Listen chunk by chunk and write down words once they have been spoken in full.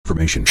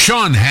information.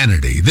 Sean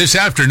Hannity this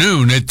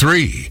afternoon at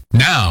 3.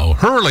 Now,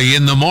 Hurley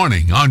in the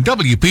Morning on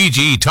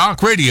WPG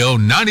Talk Radio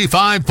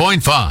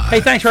 95.5. Hey,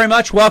 thanks very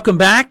much. Welcome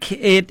back.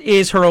 It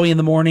is Hurley in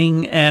the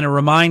Morning, and a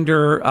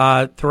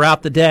reminder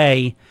throughout the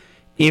day,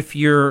 if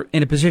you're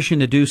in a position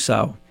to do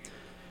so,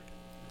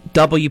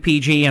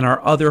 WPG and our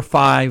other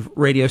 5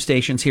 radio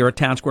stations here at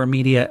Town Square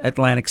Media,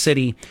 Atlantic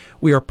City,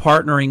 we are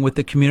partnering with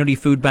the Community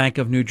Food Bank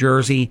of New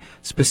Jersey,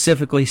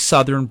 specifically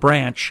Southern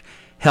Branch,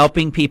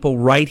 helping people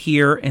right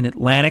here in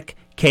Atlantic,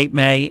 Cape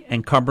May,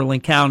 and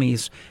Cumberland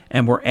counties.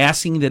 And we're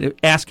asking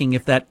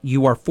if that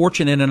you are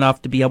fortunate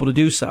enough to be able to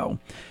do so.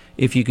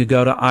 If you could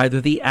go to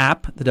either the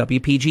app, the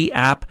WPG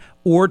app,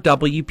 or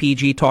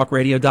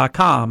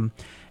WPGTalkRadio.com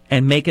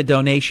and make a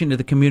donation to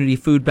the Community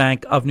Food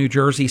Bank of New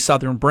Jersey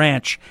Southern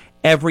Branch.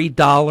 Every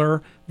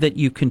dollar that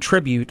you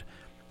contribute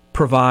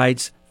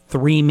provides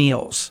 3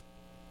 meals.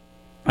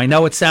 I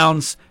know it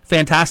sounds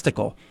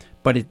fantastical,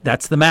 but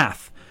that's the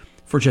math.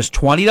 For just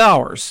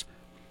 $20,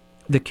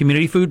 the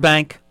Community Food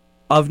Bank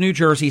of New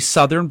Jersey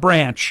Southern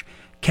Branch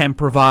can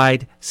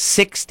provide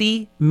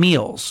 60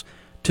 meals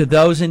to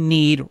those in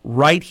need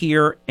right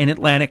here in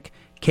Atlantic,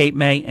 Cape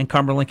May, and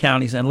Cumberland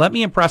counties. And let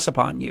me impress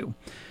upon you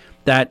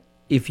that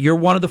if you're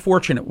one of the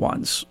fortunate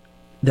ones,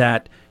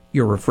 that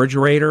your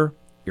refrigerator,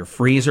 your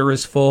freezer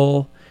is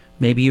full,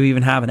 maybe you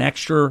even have an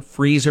extra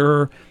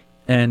freezer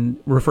and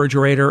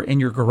refrigerator in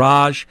your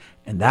garage,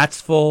 and that's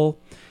full,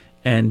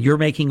 and you're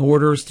making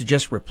orders to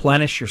just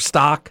replenish your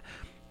stock.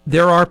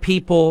 There are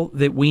people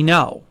that we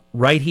know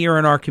right here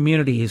in our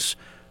communities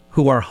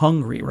who are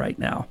hungry right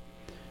now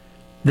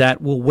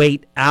that will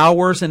wait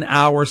hours and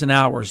hours and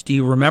hours. Do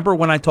you remember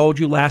when I told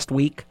you last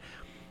week?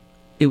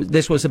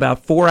 This was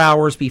about 4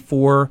 hours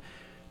before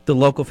the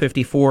Local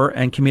 54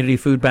 and Community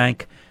Food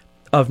Bank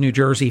of New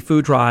Jersey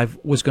food drive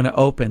was going to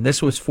open.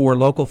 This was for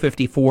Local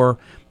 54,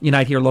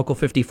 Unite Here Local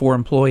 54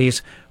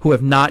 employees who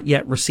have not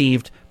yet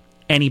received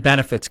any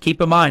benefits. Keep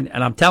in mind,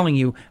 and I'm telling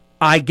you,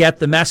 I get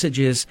the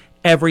messages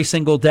every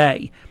single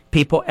day.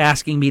 People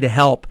asking me to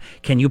help.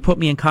 Can you put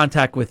me in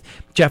contact with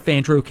Jeff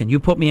Van Drew? Can you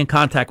put me in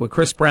contact with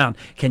Chris Brown?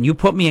 Can you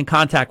put me in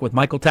contact with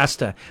Michael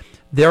Testa?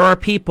 There are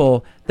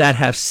people that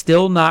have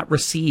still not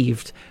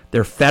received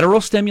their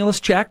federal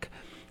stimulus check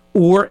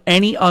or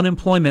any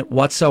unemployment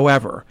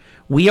whatsoever.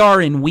 We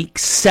are in week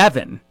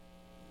 7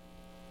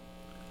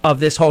 of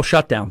this whole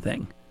shutdown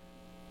thing.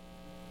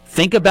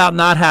 Think about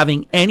not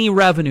having any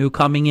revenue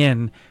coming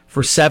in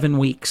for 7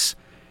 weeks.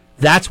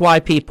 That's why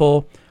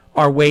people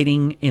are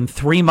waiting in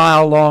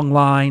 3-mile-long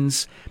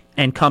lines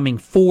and coming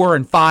 4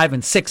 and 5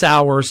 and 6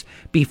 hours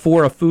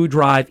before a food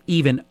drive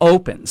even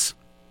opens.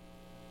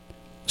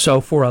 So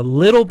for a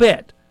little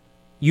bit,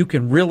 you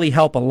can really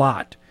help a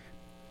lot.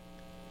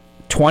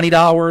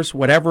 $20,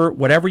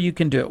 whatever you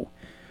can do.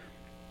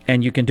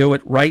 And you can do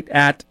it right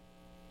at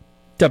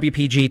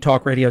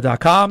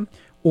WPGTalkRadio.com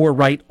or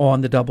right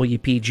on the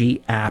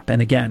WPG app.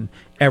 And again,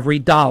 every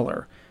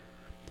dollar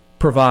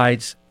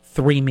provides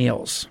 3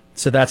 meals.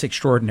 So that's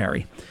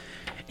extraordinary.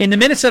 In the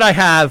minutes that I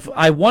have,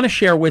 I want to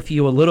share with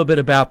you a little bit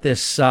about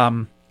this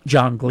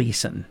John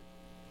Gleason.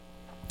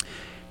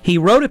 He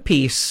wrote a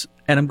piece,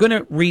 and I'm going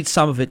to read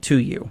some of it to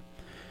you.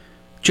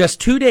 Just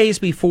 2 days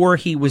before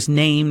he was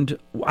named,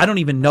 I don't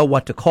even know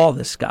what to call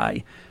this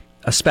guy,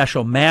 a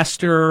special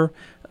master,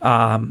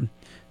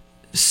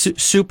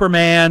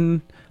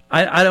 Superman,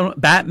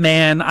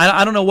 Batman.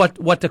 I don't know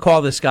what to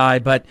call this guy,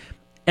 but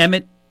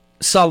Emmett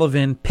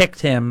Sullivan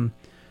picked him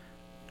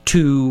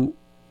to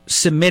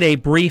submit a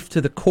brief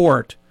to the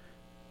court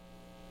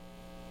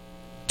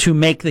to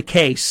make the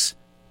case.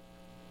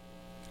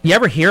 You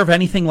ever hear of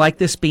anything like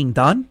this being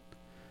done?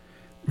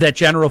 That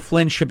General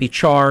Flynn should be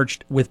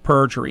charged with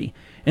perjury.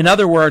 In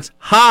other words,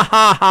 ha,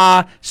 ha,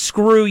 ha,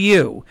 screw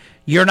you.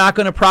 You're not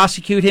going to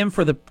prosecute him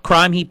for the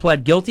crime he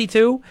pled guilty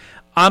to.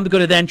 I'm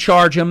going to then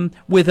charge him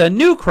with a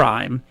new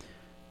crime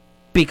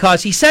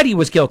because he said he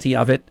was guilty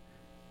of it.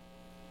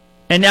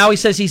 And now he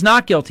says he's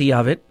not guilty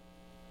of it.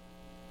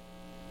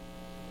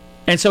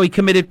 And so he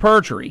committed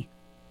perjury.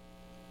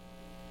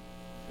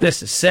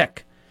 This is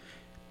sick.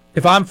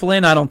 If I'm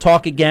Flynn, I don't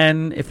talk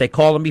again. If they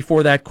call him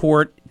before that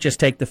court, just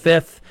take the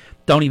 5th.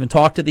 Don't even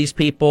talk to these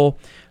people.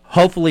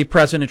 Hopefully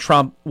President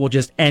Trump will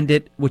just end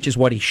it, which is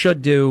what he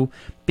should do,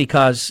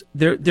 because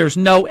there's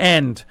no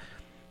end.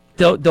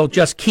 They'll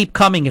just keep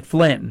coming at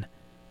Flynn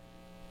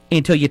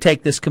until you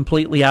take this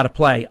completely out of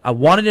play. I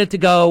wanted it to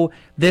go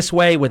this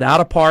way without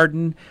a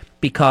pardon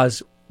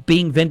because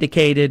being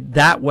vindicated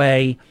that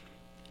way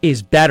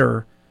is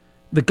better.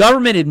 The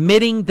government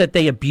admitting that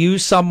they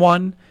abuse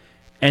someone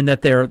and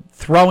that they're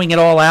throwing it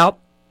all out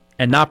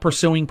and not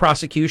pursuing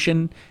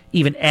prosecution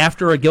even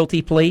after a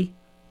guilty plea.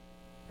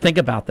 Think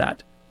about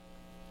that.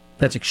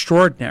 That's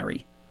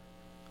extraordinary.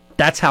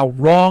 That's how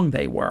wrong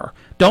they were.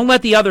 Don't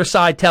let the other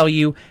side tell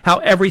you how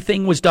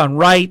everything was done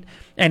right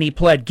and he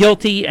pled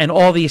guilty and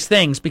all these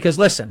things. Because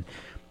listen,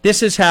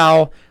 this is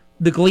how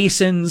the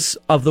Gleasons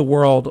of the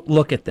world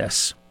look at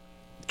this.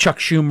 Chuck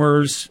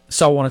Schumer's,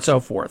 so on and so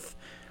forth.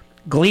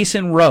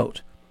 Gleason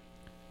wrote,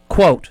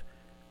 quote,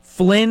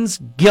 Flynn's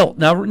guilt.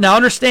 Now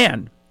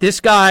understand, This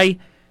guy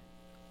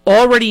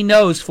already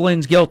knows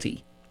Flynn's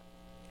guilty,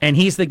 and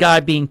he's the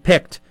guy being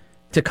picked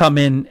to come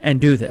in and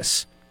do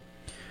this.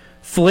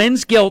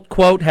 Flynn's guilt,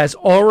 quote, has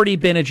already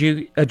been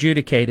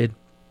adjudicated,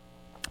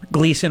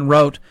 Gleason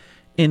wrote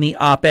in the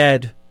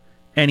op-ed,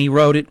 and he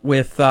wrote it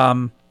with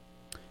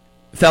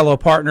fellow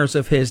partners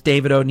of his,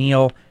 David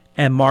O'Neill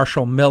and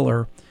Marshall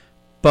Miller,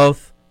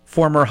 both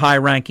former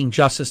high-ranking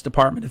Justice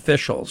Department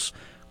officials.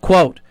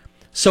 Quote,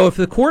 so if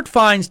the court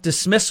finds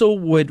dismissal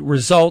would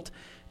result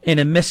in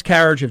a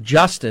miscarriage of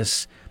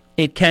justice,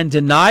 it can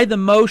deny the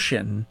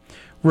motion,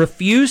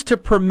 refuse to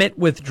permit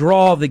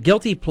withdrawal of the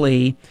guilty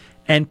plea,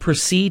 and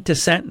proceed to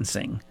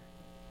sentencing.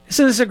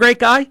 Isn't this a great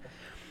guy?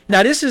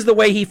 Now, this is the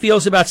way he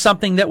feels about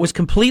something that was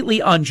completely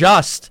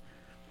unjust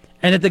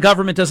and that the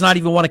government does not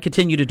even want to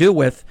continue to do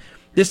with.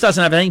 This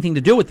doesn't have anything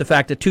to do with the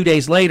fact that 2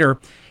 days later,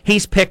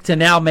 he's picked to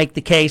now make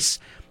the case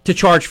to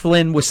charge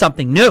Flynn with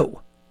something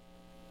new.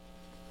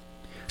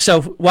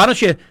 So why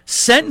don't you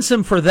sentence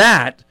him for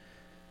that,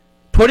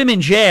 put him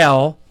in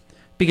jail,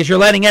 because you're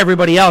letting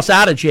everybody else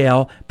out of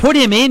jail, put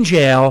him in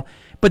jail,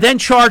 but then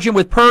charge him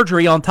with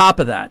perjury on top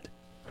of that.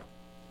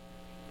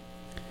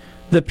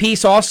 The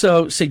piece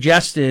also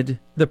suggested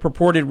the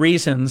purported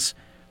reasons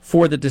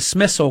for the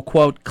dismissal,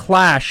 quote,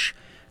 clash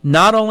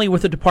not only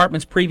with the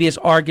department's previous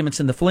arguments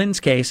in the Flynn's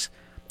case.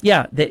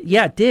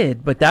 It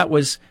did, but that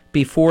was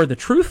before the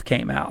truth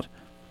came out,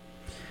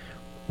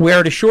 where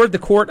it assured the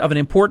court of an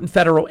important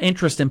federal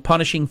interest in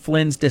punishing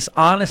Flynn's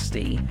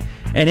dishonesty,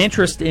 an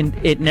interest in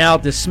it now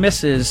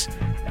dismisses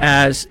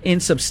as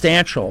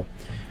insubstantial,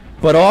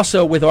 but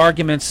also with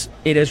arguments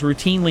it has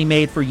routinely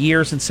made for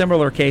years in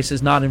similar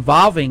cases not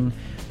involving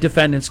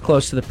defendants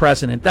close to the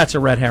president. That's a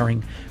red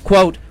herring.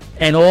 Quote,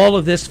 and all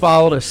of this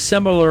followed a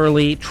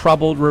similarly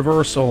troubled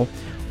reversal,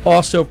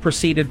 also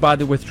preceded by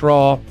the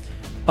withdrawal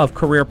of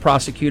career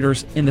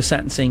prosecutors in the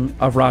sentencing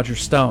of Roger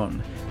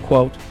Stone.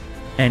 Quote,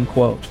 end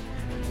quote.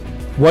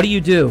 What do you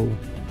do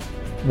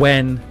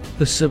when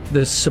the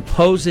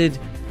supposed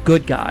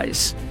good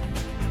guys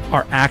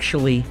are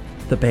actually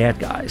the bad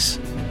guys?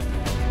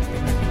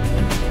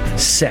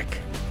 Sick.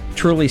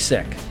 Truly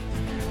sick.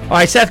 All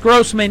right, Seth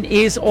Grossman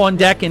is on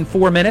deck in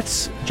 4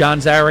 minutes. John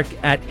Zarek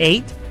at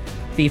 8.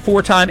 The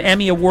 4-time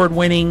Emmy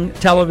Award-winning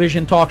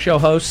television talk show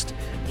host.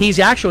 He's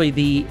actually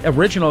the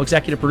original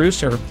executive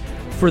producer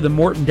for the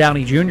Morton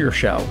Downey Jr.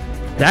 show.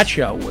 That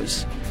show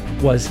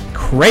was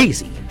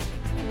crazy.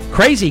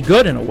 Crazy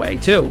good in a way,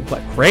 too,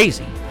 but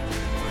crazy.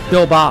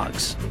 Bill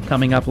Boggs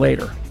coming up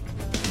later.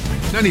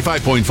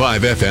 95.5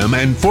 FM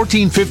and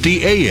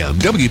 1450 AM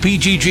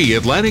WPGG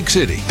Atlantic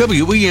City.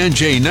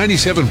 WENJ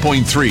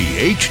 97.3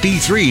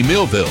 HD3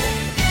 Millville.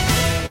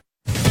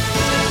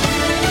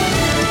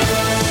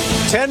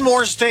 10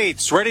 more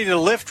states ready to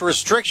lift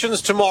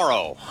restrictions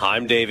tomorrow.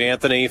 I'm Dave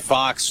Anthony,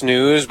 Fox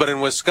News. But in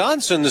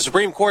Wisconsin, the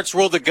Supreme Court's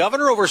ruled the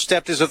governor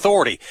overstepped his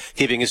authority,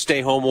 keeping his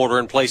stay-home order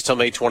in place till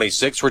May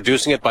 26,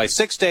 reducing it by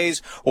 6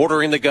 days,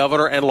 ordering the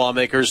governor and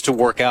lawmakers to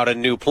work out a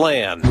new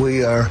plan.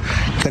 We are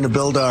going to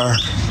build our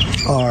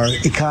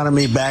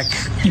economy back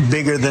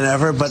bigger than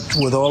ever, but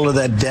with all of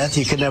that debt,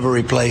 you can never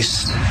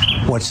replace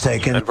what's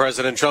taken. And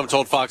President Trump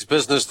told Fox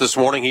Business this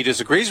morning he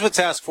disagrees with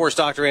Task Force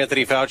Dr.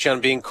 Anthony Fauci on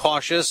being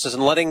cautious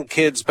and letting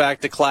kids back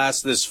to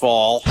class this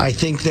fall. I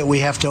think that we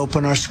have to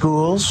open our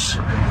schools.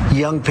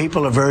 Young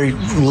people are very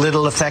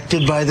little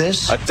affected by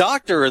this. A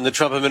doctor in the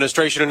Trump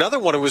administration, another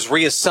one who was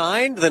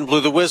reassigned, then blew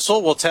the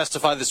whistle, will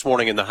testify this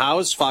morning in the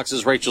House.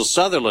 Fox's Rachel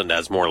Sutherland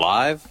has more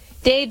live.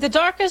 Dave, the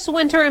darkest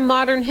winter in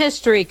modern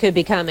history could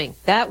be coming.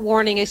 That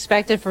warning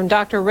expected from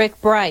Dr. Rick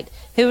Bright,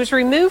 who was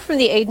removed from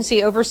the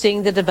agency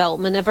overseeing the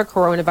development of a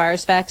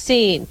coronavirus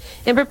vaccine.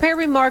 In prepared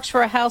remarks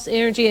for a House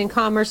Energy and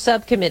Commerce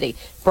subcommittee,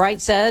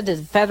 Bright said if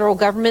the federal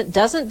government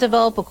doesn't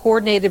develop a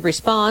coordinated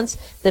response,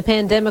 the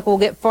pandemic will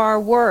get far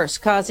worse,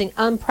 causing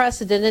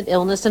unprecedented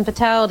illness and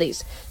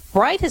fatalities.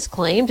 Bright has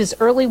claimed his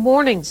early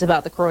warnings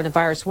about the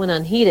coronavirus went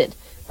unheeded.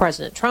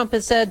 President Trump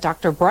has said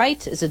Dr.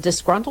 Bright is a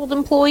disgruntled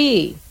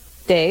employee.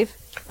 Dave?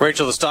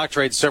 Rachel, the stock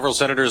trades several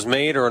senators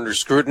made are under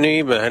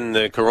scrutiny behind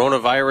the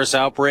coronavirus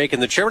outbreak,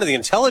 and the chairman of the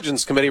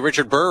Intelligence Committee,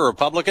 Richard Burr, a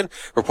Republican,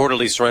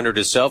 reportedly surrendered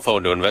his cell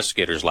phone to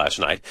investigators last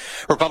night.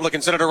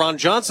 Republican Senator Ron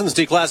Johnson's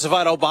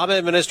declassified Obama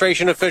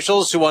administration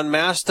officials who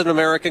unmasked an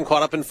American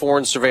caught up in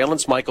foreign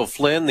surveillance. Michael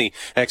Flynn, the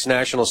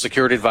ex-national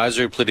security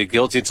advisor, pleaded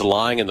guilty to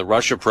lying in the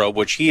Russia probe,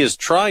 which he is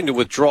trying to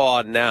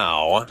withdraw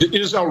now. It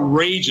is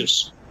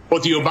outrageous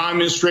what the Obama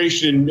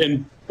administration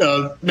and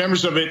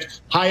members of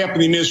it high up in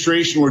the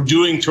administration were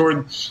doing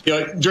during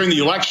the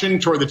election,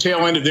 toward the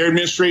tail end of their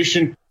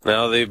administration.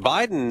 Now, the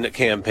Biden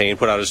campaign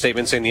put out a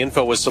statement saying the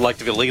info was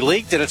selectively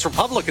leaked and it's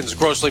Republicans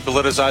grossly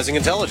politicizing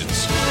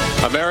intelligence.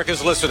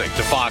 America's listening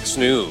to Fox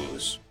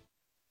News.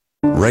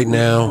 Right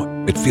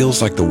now, it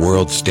feels like the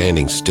world's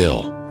standing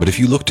still. But if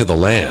you look to the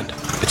land,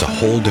 it's a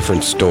whole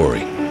different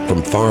story.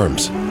 From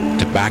farms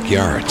to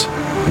backyards,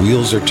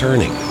 wheels are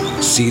turning,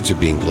 seeds are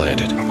being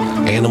planted,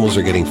 animals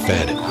are getting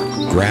fed,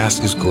 grass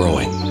is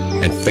growing,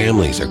 and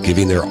families are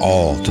giving their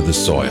all to the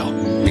soil.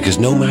 Because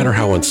no matter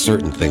how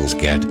uncertain things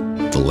get,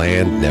 The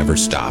land never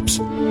stops.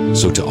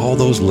 So to all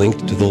those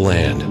linked to the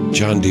land,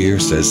 John Deere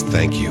says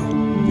thank you.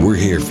 We're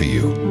here for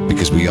you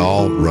because we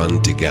all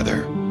run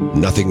together.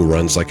 Nothing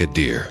runs like a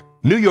deer.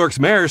 New York's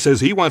mayor says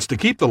he wants to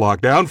keep the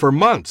lockdown for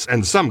months,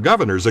 and some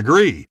governors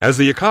agree. As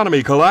the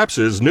economy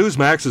collapses,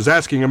 Newsmax is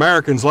asking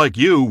Americans like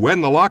you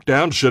when the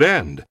lockdown should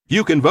end.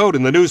 You can vote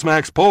in the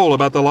Newsmax poll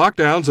about the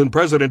lockdowns and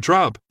President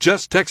Trump.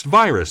 Just text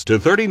VIRUS to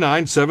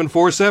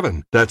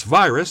 39747. That's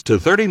VIRUS to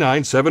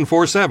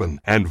 39747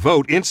 and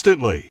vote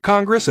instantly.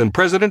 Congress and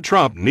President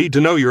Trump need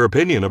to know your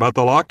opinion about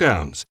the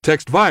lockdowns.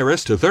 Text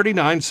VIRUS to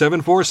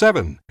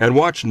 39747 and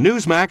watch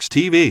Newsmax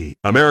TV,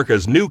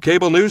 America's new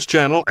cable news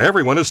channel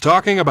everyone is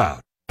talking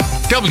about.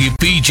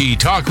 WPG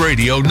Talk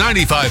Radio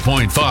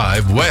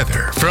 95.5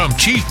 weather from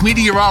Chief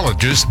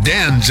Meteorologist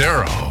Dan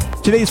Zarrow.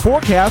 Today's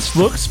forecast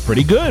looks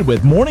pretty good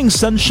with morning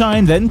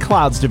sunshine, then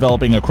clouds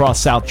developing across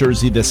South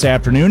Jersey this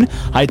afternoon.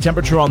 High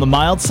temperature on the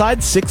mild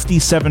side,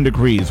 67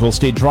 degrees. Will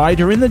stay dry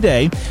during the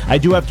day. I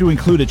do have to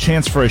include a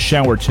chance for a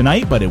shower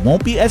tonight, but it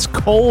won't be as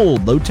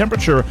cold. Low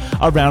temperature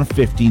around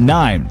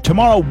 59.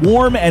 Tomorrow,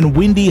 warm and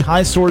windy,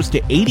 high soars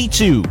to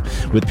 82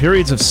 with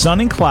periods of sun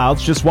and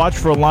clouds. Just watch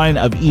for a line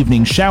of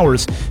evening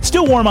showers.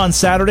 Still warm on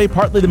Saturday,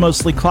 partly to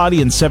mostly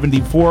cloudy and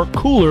 74,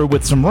 cooler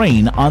with some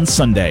rain on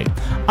Sunday.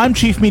 I'm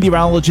Chief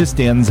Meteorologist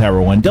Dan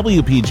Zarrow on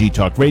WPG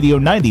Talk Radio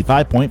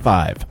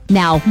 95.5.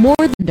 Now, more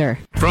thunder.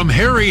 From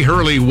Harry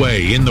Hurley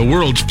Way in the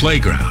world's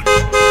playground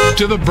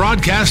to the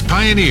broadcast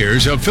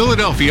pioneers of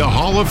Philadelphia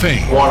Hall of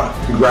Fame. I want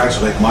to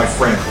congratulate my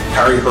friend,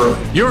 Harry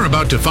Hurley. You're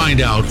about to find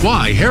out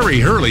why Harry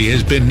Hurley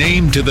has been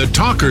named to the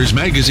Talkers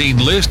Magazine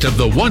list of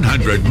the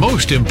 100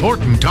 most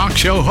important talk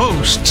show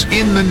hosts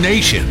in the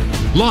nation.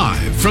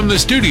 Live from the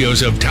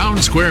studios of Town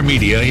Square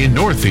Media in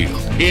Northfield,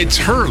 it's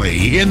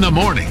Hurley in the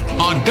Morning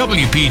on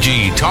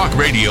WPG Talk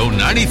Radio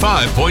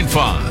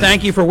 95.5.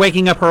 Thank you for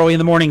waking up early in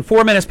the morning.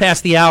 4 minutes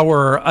past the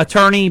hour.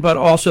 Attorney, but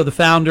also the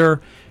founder,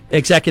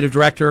 Executive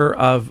Director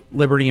of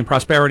Liberty and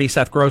Prosperity,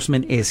 Seth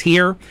Grossman, is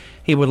here.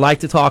 He would like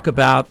to talk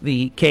about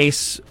the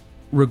case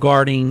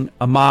regarding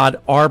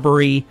Ahmaud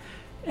Arbery,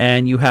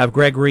 and you have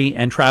Gregory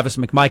and Travis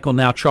McMichael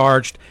now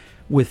charged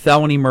with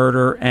felony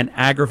murder and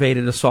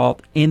aggravated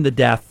assault in the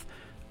death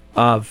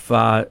of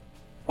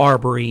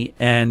Arbery.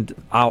 And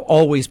I'll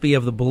always be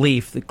of the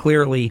belief that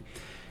clearly,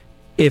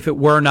 if it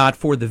were not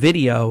for the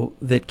video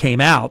that came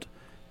out,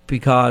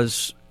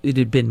 because it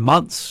had been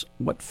months,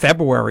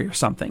 February or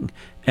something,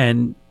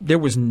 and there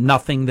was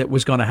nothing that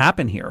was going to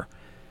happen here.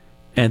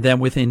 And then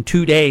within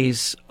 2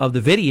 days of the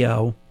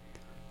video,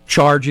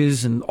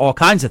 charges and all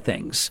kinds of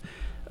things.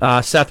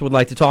 Seth would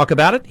like to talk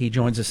about it. He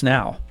joins us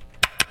now.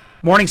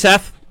 Morning,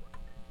 Seth.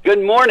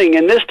 Good morning,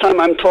 and this time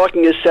I'm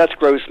talking as Seth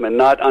Grossman,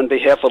 not on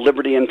behalf of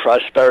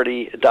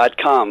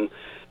libertyandprosperity.com,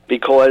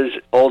 because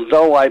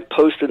although I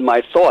posted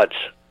my thoughts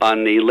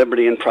on the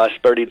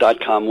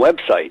libertyandprosperity.com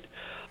website,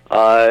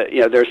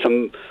 there's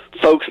some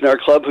folks in our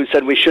club who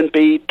said we shouldn't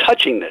be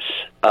touching this.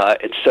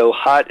 It's so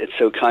hot, it's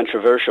so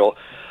controversial,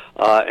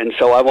 and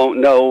so I won't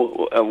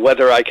know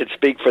whether I could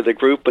speak for the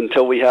group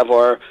until we have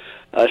our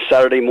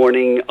Saturday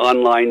morning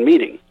online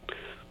meeting.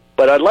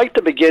 But I'd like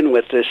to begin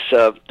with this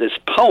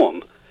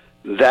poem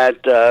that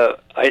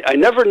I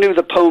never knew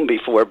the poem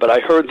before, but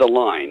I heard the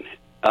line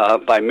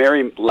by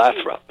Mary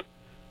Lathrop,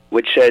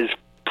 which says,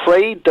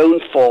 "Pray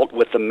don't fault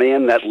with the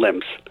man that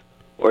limps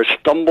or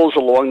stumbles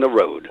along the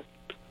road,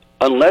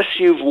 unless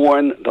you've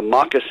worn the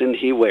moccasin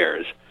he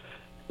wears,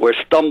 or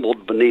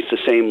stumbled beneath the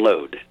same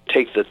load.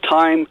 Take the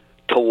time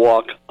to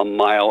walk a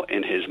mile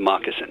in his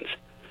moccasins."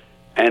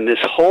 And this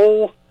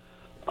whole,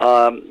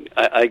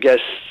 I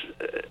guess,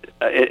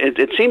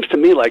 it seems to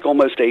me like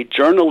almost a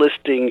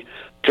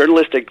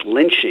journalistic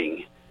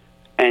lynching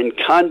and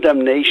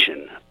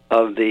condemnation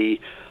of the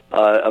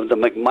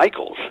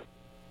McMichaels,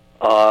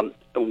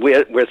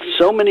 with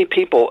so many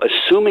people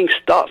assuming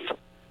stuff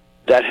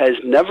that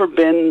has never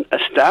been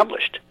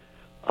established.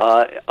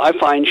 I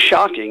find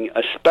shocking,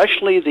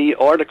 especially the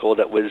article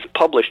that was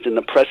published in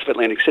the Press of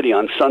Atlantic City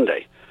on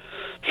Sunday.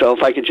 So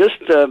if I could just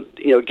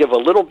give a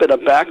little bit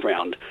of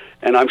background,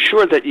 and I'm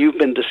sure that you've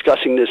been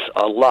discussing this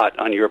a lot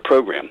on your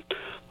program,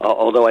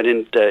 although I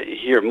didn't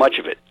hear much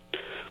of it.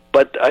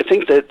 But I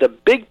think that the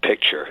big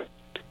picture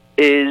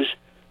is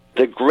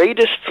the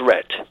greatest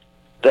threat,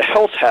 the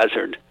health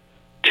hazard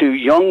to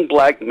young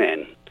black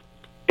men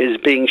is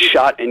being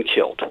shot and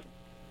killed,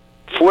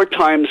 4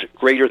 times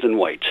greater than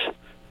whites.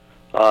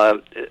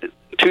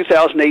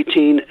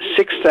 2018,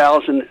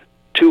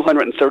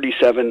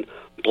 6,237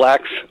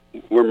 blacks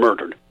were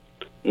murdered,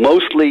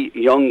 mostly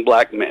young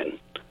black men.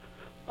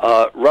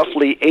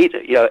 Roughly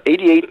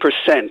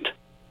 88%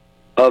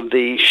 of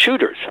the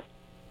shooters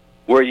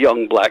were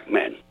young black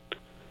men.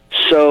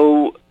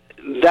 So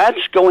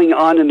that's going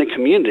on in the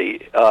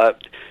community.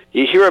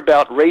 You hear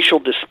about racial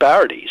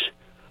disparities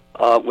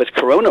with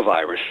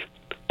coronavirus.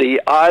 The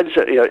odds,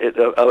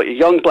 a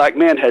young black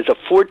man has a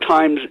 4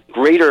 times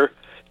greater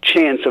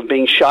chance of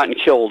being shot and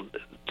killed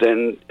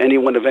than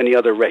anyone of any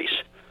other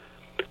race.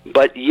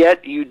 But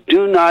yet you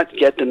do not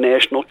get the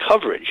national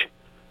coverage.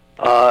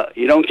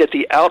 You don't get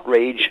the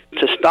outrage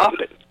to stop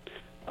it.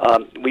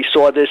 We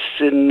saw this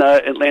in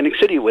Atlantic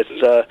City with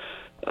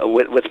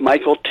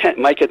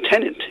Micah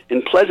Tennant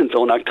in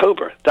Pleasantville in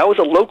October. That was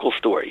a local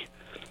story.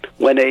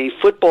 When a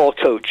football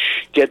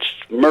coach gets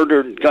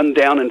murdered, gunned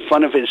down in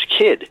front of his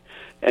kid,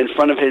 in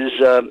front of his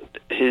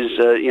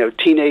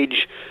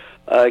teenage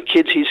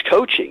kids he's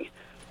coaching,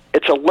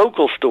 it's a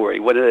local story.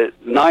 When a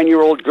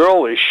 9-year-old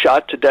girl is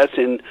shot to death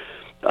in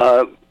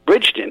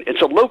Bridgeton,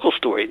 it's a local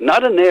story,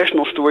 not a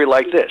national story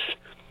like this.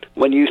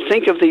 When you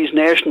think of these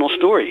national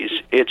stories,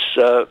 it's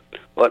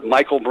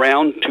Michael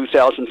Brown,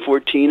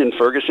 2014 in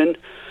Ferguson,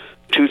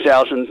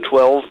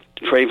 2012,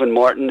 Trayvon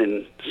Martin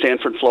in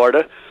Sanford,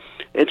 Florida.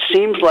 It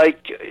seems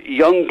like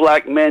young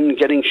black men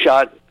getting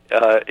shot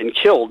and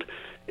killed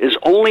is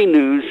only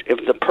news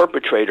if the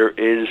perpetrator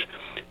is,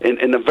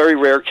 in a very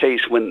rare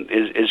case,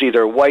 is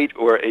either white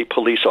or a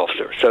police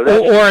officer. So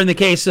or in the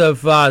case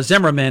of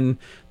Zimmerman,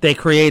 they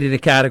created a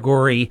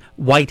category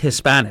white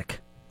Hispanic.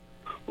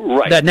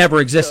 Right. That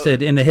never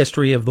existed in the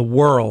history of the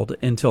world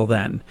until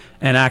then,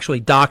 and actually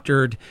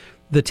doctored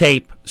the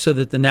tape so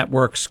that the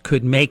networks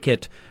could make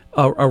it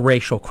a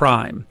racial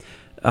crime.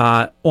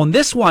 On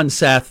this one,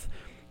 Seth,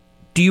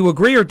 do you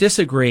agree or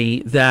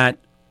disagree that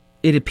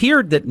it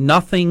appeared that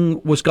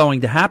nothing was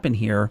going to happen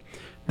here?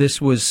 This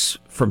was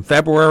from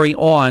February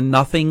on,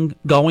 nothing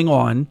going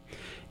on,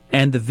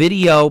 and the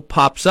video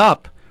pops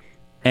up,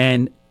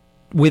 and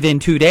within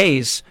 2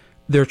 days,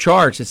 they're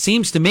charged. It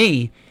seems to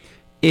me,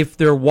 if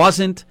there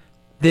wasn't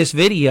this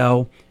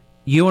video,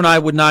 you and I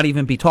would not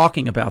even be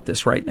talking about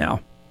this right now.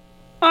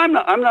 I'm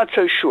not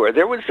so sure.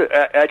 There was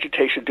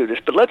agitation to do this,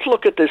 but let's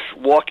look at this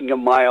walking a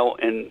mile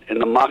in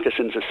the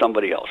moccasins of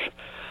somebody else.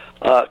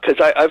 Because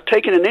I've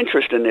taken an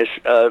interest in this.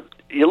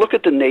 You look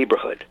at the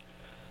neighborhood,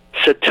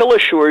 Satilla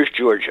Shores,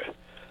 Georgia.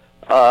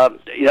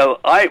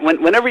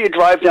 Whenever you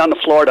drive down to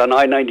Florida on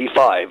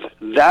I-95,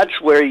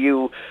 that's where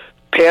you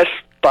pass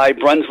by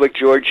Brunswick,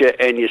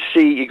 Georgia, and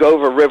you go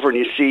over a river and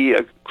you see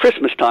at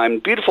Christmas time,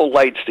 beautiful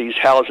lights, these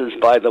houses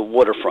by the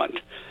waterfront.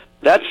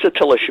 That's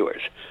Satilla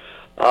Shores.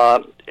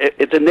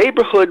 The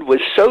neighborhood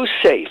was so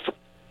safe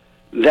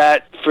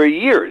that for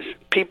years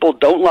people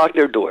don't lock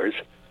their doors.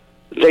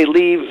 They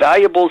leave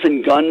valuables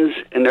and guns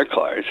in their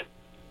cars.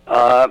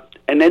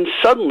 And then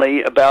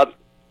suddenly, about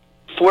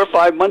 4 or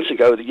 5 months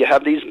ago, you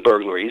have these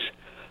burglaries,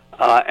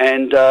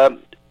 and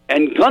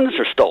guns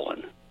are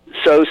stolen.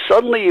 So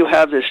suddenly you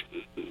have this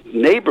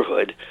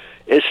neighborhood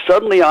is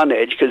suddenly on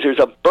edge because there's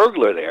a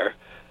burglar there,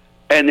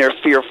 and they're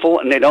fearful,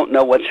 and they don't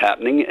know what's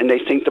happening, and they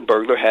think the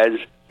burglar has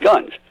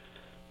guns.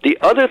 The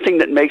other thing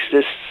that makes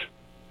this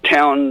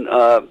town,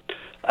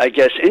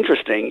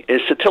 interesting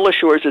is Satilla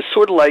Shores is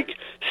sort of like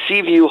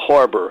Seaview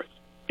Harbor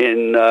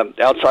in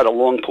outside of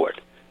Longport.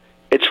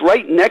 It's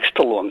right next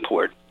to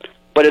Longport,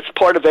 but it's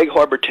part of Egg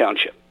Harbor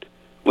Township,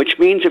 which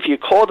means if you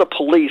call the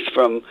police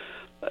from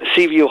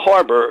Seaview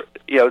Harbor,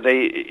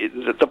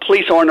 the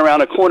police aren't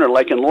around a corner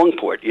like in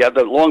Longport. You have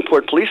the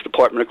Longport Police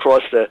Department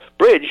across the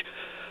bridge,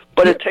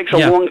 but it takes a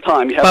long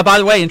time. But by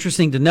the way,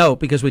 interesting to note,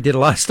 because we did a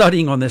lot of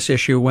studying on this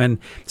issue when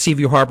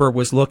Seaview Harbor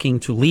was looking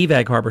to leave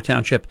Egg Harbor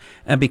Township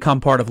and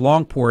become part of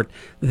Longport,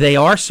 they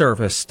are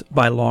serviced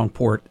by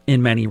Longport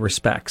in many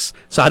respects.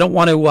 So I don't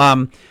want to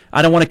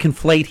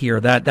conflate here.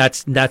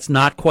 That's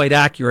not quite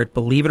accurate.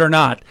 Believe it or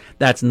not,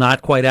 that's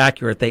not quite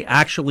accurate. They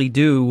actually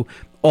do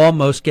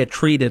almost get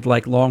treated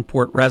like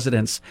Longport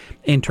residents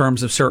in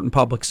terms of certain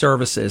public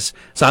services.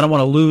 So I don't want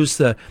to lose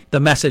the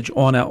message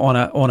on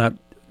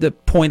the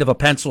point of a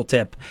pencil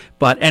tip.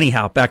 But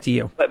anyhow, back to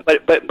you.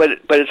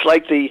 But it's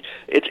like the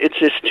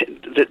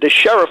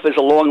sheriff is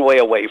a long way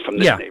away from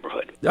this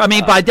neighborhood. I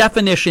mean, by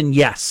definition,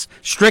 yes.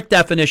 Strict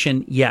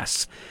definition,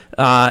 yes.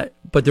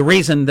 But the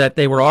reason that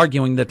they were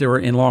arguing that they were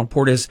in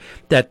Longport is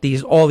that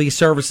all these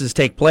services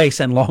take place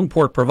and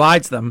Longport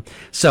provides them.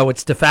 So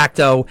it's de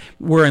facto,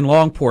 we're in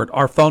Longport.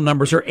 Our phone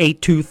numbers are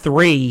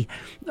 823,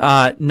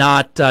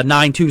 not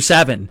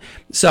 927.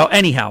 So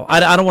anyhow, I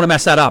don't want to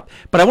mess that up.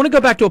 But I want to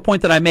go back to a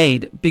point that I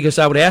made because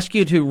I would ask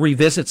you to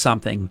revisit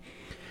something.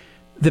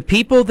 The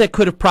people that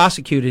could have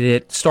prosecuted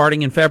it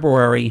starting in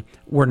February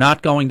were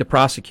not going to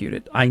prosecute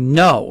it. I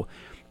know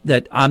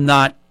that I'm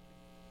not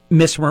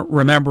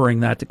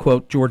misremembering that, to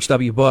quote George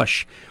W.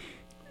 Bush.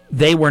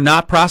 They were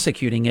not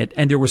prosecuting it,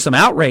 and there was some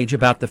outrage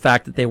about the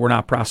fact that they were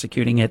not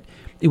prosecuting it.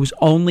 It was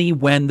only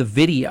when the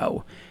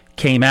video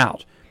came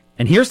out.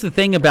 And here's the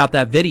thing about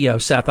that video,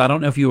 Seth. I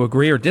don't know if you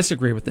agree or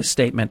disagree with this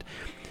statement.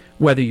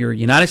 Whether you're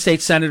United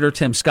States Senator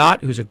Tim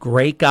Scott, who's a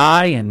great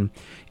guy and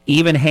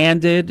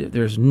even-handed,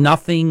 there's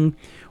nothing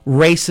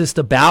racist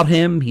about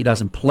him. He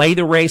doesn't play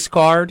the race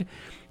card.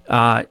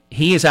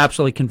 He is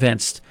absolutely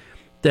convinced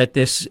that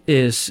this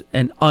is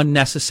an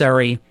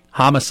unnecessary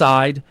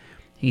homicide.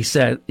 He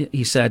said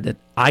that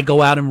I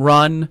go out and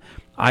run.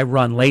 I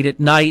run late at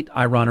night.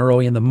 I run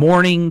early in the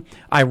morning.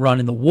 I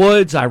run in the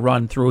woods. I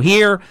run through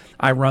here.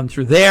 I run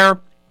through there.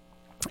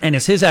 And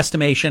it's his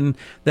estimation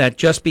that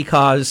just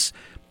because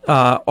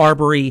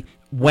Arbery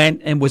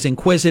went and was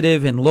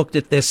inquisitive and looked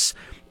at this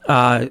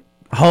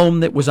home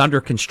that was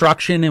under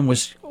construction and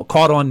was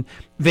caught on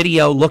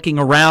video looking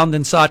around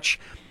and such,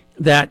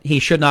 that he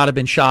should not have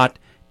been shot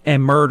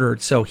and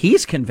murdered. So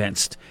he's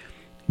convinced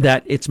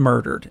that it's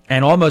murdered.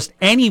 And almost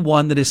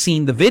anyone that has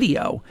seen the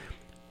video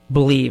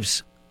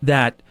believes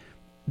that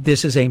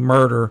this is a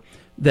murder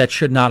that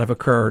should not have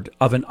occurred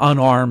of an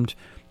unarmed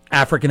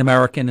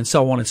African-American and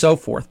so on and so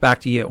forth.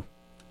 Back to you.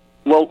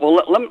 Well,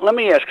 let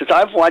me ask, because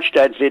I've watched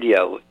that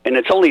video, and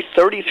it's only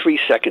 33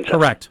 seconds.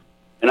 Correct.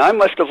 And I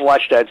must have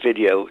watched that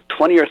video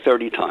 20 or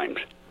 30 times,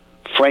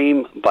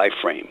 frame by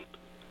frame.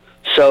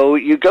 So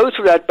you go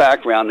through that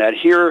background that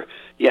here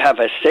you have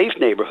a safe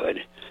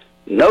neighborhood,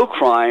 no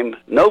crime,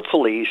 no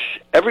police,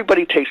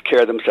 everybody takes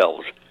care of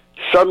themselves.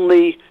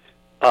 Suddenly,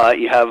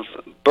 you have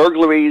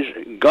burglaries,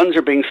 guns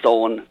are being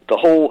stolen, the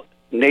whole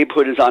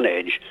neighborhood is on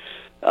edge.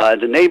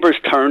 The neighbors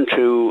turn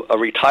to a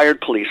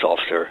retired police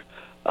officer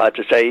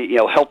to say,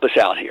 help us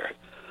out here.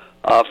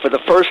 For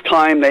the first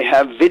time, they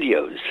have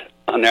videos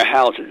on their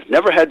houses.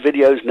 Never had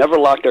videos, never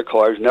locked their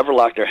cars, never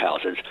locked their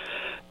houses.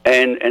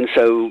 And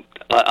so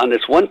on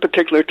this one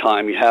particular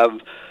time, you have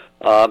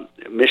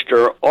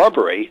Mr.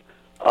 Arbery,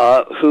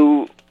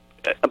 who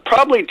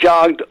probably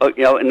jogged,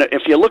 and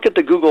if you look at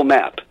the Google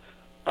map,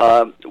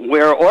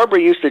 where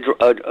Arbery used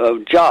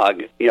to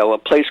jog, a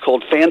place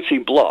called Fancy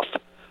Bluff,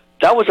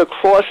 that was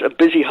across a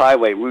busy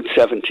highway, Route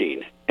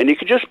 17. And you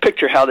could just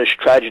picture how this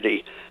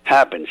tragedy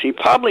happens. He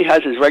probably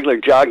has his regular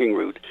jogging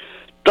route,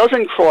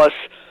 doesn't cross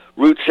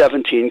Route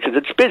 17 because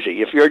it's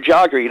busy. If you're a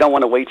jogger, you don't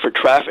want to wait for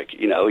traffic.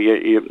 You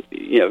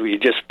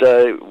just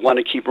want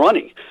to keep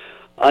running.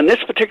 On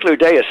this particular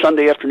day, a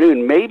Sunday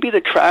afternoon, maybe the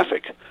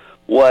traffic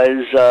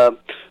was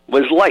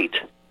light.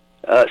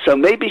 So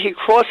maybe he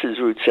crosses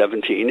Route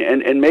 17,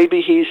 and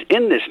maybe he's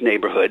in this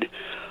neighborhood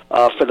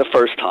for the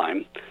first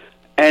time.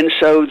 And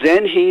so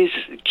then he's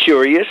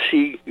curious.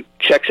 He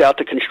checks out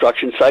the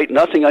construction site.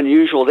 Nothing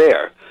unusual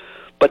there.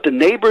 But the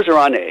neighbors are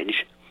on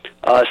edge.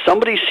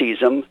 Somebody sees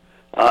him,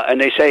 and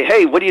they say,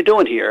 hey, what are you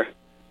doing here?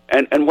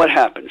 And what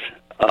happens?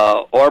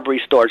 Arbery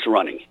starts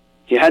running.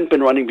 He hadn't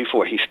been running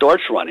before. He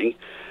starts running.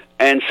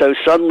 And so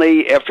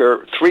suddenly,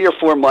 after 3 or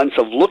 4 months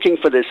of looking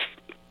for this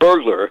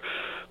burglar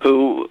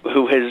who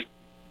has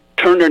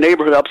turned their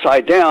neighborhood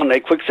upside down, they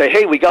quick say,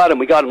 hey, we got him,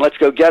 let's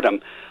go get him.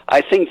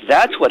 I think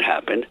that's what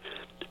happened.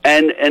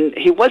 And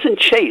he wasn't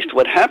chased.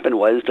 What happened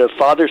was the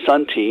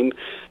father-son team,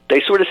 they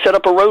sort of set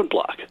up a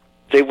roadblock.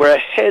 They were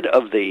ahead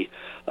of Mr.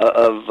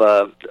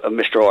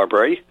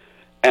 Arbery,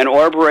 and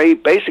Arbery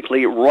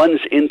basically runs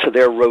into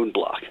their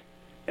roadblock.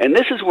 And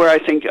this is where I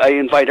think I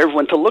invite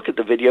everyone to look at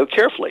the video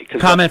carefully.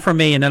 Comment from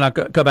me, and then I'll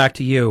go back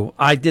to you.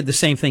 I did the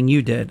same thing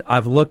you did.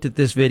 I've looked at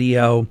this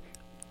video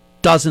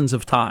dozens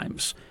of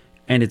times,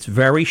 and it's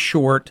very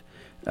short.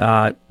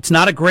 It's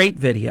not a great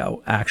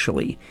video,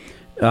 actually,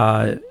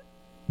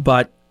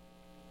 but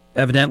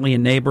evidently a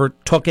neighbor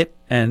took it,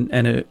 and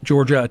a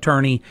Georgia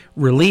attorney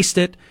released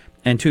it,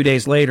 and 2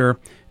 days later,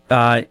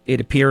 it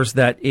appears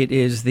that it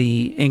is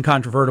the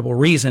incontrovertible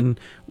reason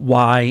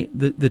why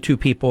the two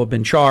people have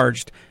been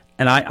charged.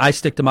 And I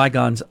stick to my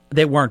guns.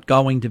 They weren't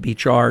going to be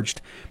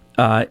charged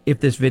if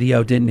this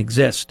video didn't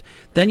exist.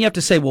 Then you have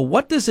to say, well,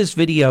 what does this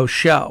video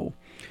show?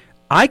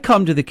 I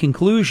come to the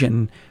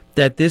conclusion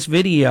that this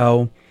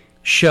video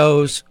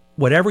shows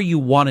whatever you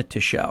want it to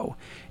show.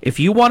 If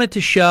you wanted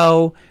to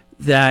show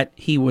that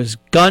he was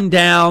gunned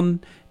down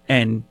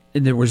and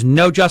there was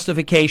no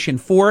justification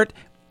for it,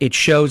 it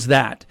shows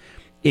that.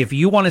 If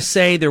you want to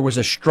say there was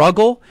a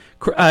struggle,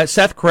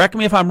 Seth, correct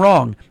me if I'm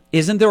wrong,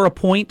 isn't there a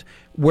point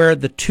where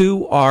the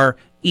two are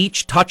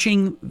each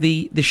touching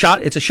the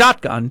shot? It's a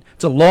shotgun.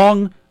 It's a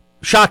long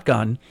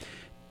shotgun.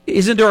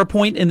 Isn't there a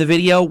point in the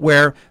video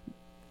where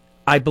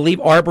I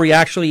believe Arbery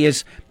actually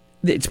it's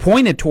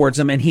pointed towards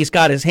him and he's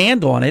got his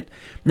hand on it?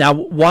 Now,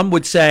 one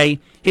would say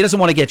he doesn't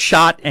want to get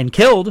shot and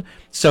killed,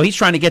 so he's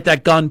trying to get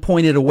that gun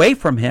pointed away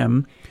from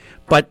him.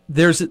 But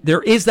there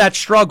is that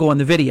struggle in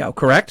the video,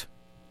 correct?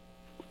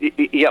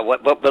 Yeah,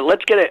 but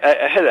let's get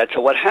ahead of that.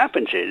 So what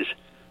happens is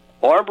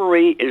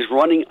Arbery is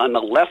running on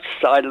the left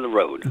side of the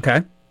road,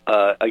 okay,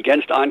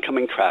 against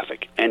oncoming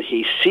traffic, and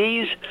he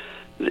sees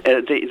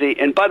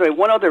and by the way,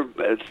 one other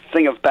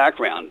thing of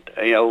background,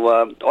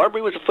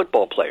 Arbery was a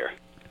football player,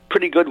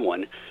 pretty good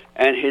one,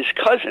 and his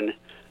cousin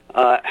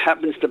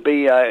happens to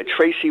be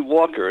Tracy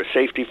Walker, a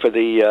safety for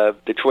the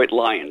Detroit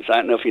Lions. I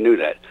don't know if you knew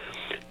that.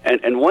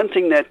 And one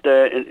thing that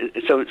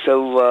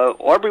so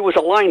Arbery was a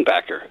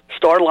linebacker,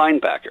 star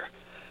linebacker,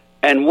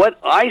 and what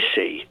I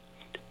see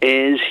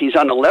is he's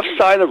on the left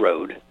side of the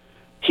road.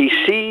 He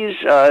sees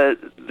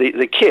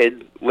the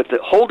kid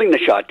holding the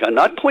shotgun,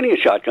 not pointing a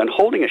shotgun,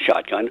 holding a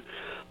shotgun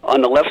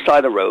on the left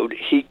side of the road.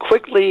 He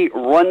quickly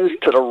runs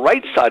to the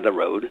right side of the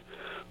road,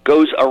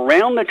 goes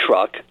around the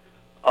truck,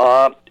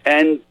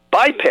 and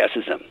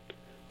bypasses him.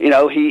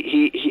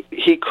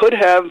 He could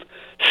have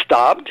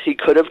stopped. He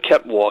could have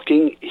kept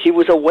walking. He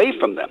was away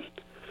from them.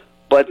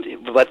 But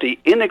the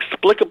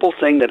inexplicable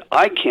thing that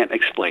I can't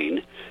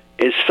explain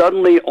is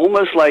suddenly,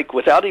 almost like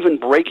without even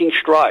breaking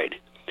stride,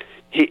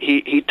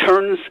 he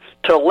turns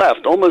to the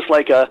left, almost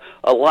like a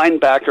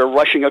linebacker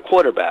rushing a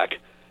quarterback,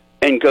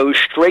 and goes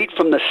straight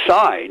from the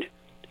side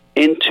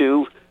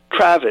into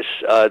Travis,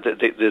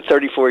 the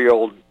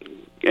 34-year-old,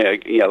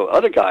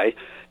 other guy,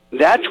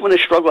 that's when the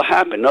struggle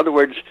happened. In other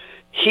words,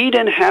 he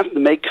didn't have to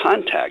make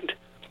contact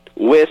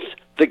with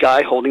the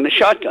guy holding the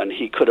shotgun.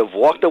 He could have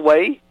walked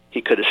away.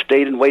 He could have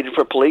stayed and waited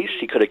for police.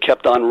 He could have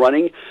kept on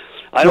running.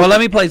 Let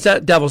me play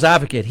devil's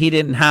advocate. He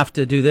didn't have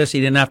to do this. He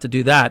didn't have to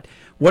do that.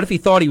 What if he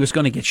thought he was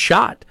going to get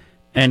shot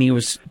and he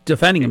was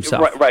defending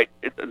himself? Right.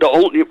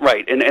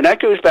 And that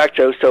goes back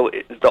to, so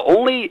the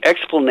only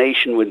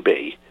explanation would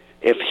be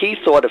if he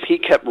thought if he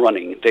kept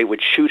running, they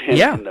would shoot him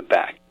in the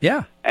back.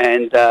 Yeah.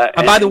 And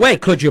by the way,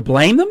 could you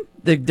blame them?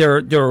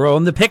 They're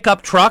on the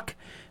pickup truck.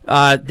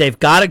 They've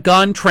got a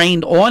gun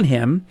trained on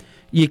him.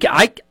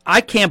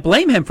 I can't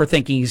blame him for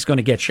thinking he's going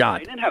to get shot.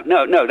 They didn't have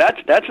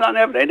that's not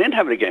evident. They didn't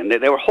have it again.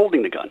 They were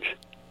holding the guns.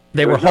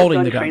 They were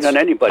holding the guns. Trained on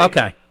anybody.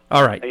 Okay,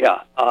 all right.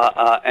 Yeah,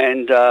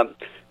 and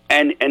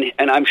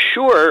I'm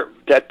sure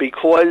that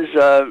because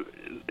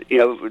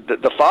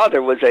the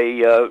father was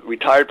a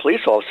retired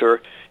police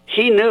officer,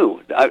 he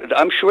knew.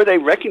 I'm sure they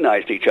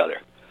recognized each other.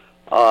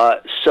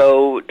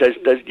 So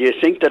do you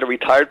think that a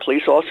retired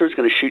police officer is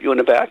going to shoot you in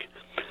the back?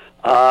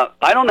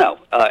 I don't know.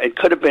 It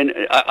could have been.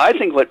 I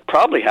think what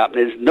probably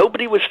happened is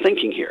nobody was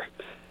thinking here.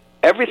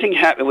 Everything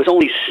happened. It was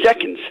only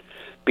seconds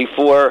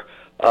before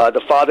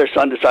the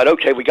father-son decided,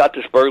 okay, we got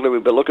this burglar.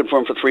 We've been looking for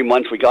him for 3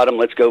 months. We got him.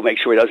 Let's go make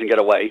sure he doesn't get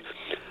away.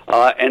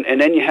 And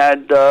then you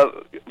had,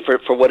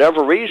 for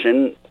whatever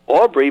reason,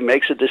 Aubrey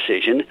makes a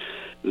decision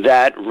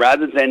that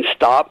rather than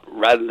stop,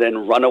 rather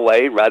than run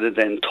away, rather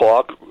than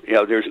talk,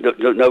 there's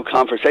no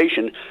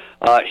conversation,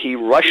 he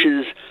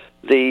rushes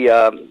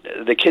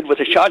the kid with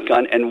a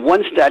shotgun, and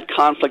once that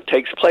conflict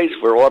takes place,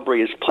 where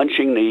Aubrey is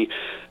punching the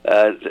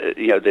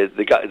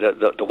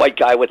white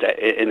guy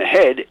in the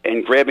head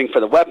and grabbing for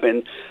the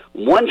weapon,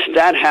 once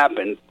that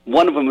happened,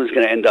 one of them was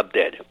going to end up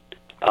dead,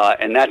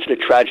 and that's the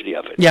tragedy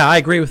of it. Yeah, I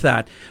agree with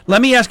that.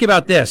 Let me ask you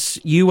about this.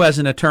 You as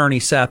an attorney,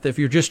 Seth, if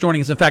you're just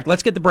joining us, in fact,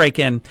 let's get the break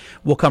in.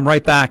 We'll come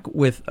right back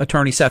with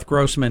Attorney Seth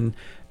Grossman.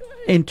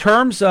 In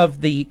terms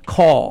of the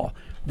call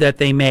that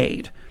they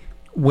made,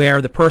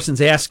 where the person's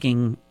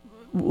asking,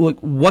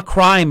 what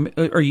crime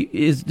are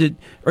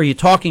you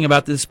talking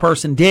about this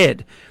person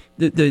did?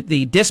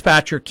 The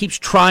dispatcher keeps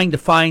trying to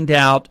find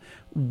out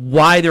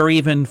why they're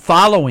even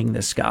following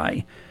this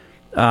guy.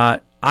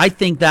 I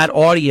think that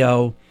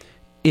audio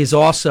is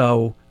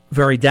also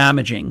very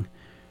damaging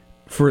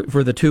for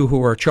the two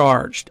who are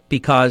charged,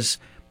 because,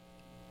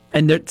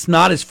 and it's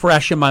not as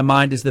fresh in my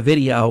mind as the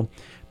video,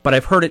 but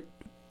I've heard it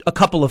a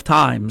couple of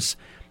times,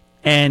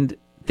 and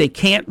they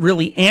can't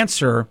really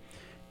answer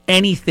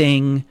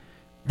anything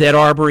that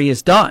Aubrey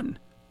has done.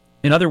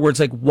 In other words,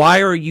 like,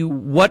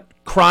 what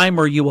crime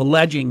are you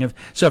alleging?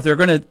 So if they're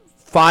going to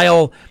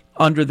file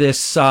under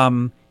this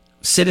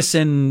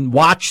citizen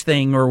watch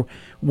thing or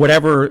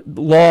whatever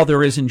law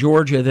there is in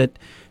Georgia that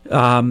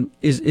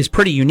is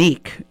pretty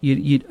unique.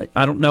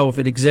 I don't know if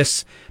it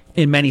exists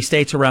in many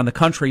states around the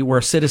country where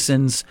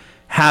citizens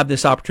have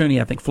this opportunity.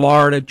 I think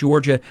Florida,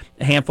 Georgia,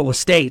 a handful of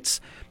states.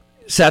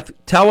 Seth,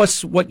 tell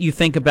us what you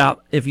think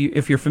about, if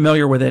you're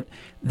familiar with it,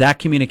 that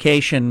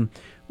communication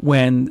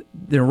when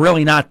they're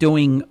really not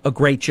doing a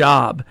great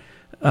job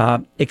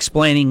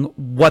explaining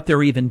what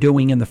they're even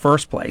doing in the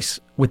first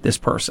place with this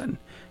person.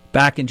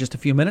 Back in just a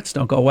few minutes.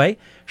 Don't go away.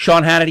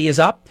 Sean Hannity is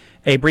up.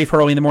 A brief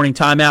early in the morning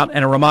timeout,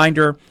 and a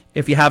reminder,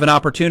 if you have an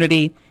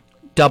opportunity,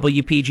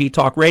 WPG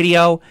Talk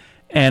Radio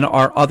and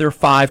our other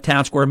 5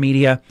 Town Square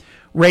Media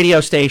radio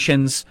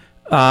stations,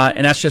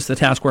 and that's just the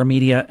Town Square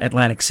Media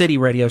Atlantic City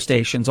radio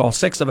stations. All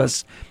 6 of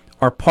us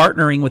are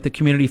partnering with the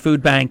Community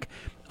Food Bank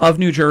of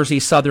New Jersey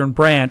Southern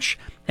Branch,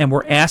 and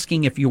we're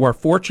asking if you are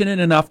fortunate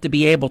enough to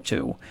be able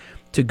to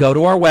go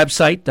to our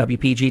website,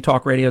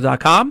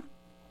 WPGTalkRadio.com,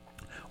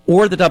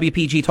 or the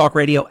WPG Talk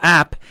Radio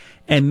app,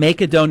 and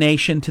make a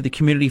donation to the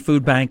Community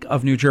Food Bank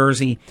of New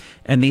Jersey.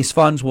 And these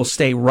funds will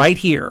stay right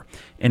here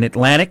in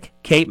Atlantic,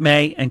 Cape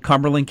May, and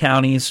Cumberland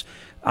counties.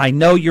 I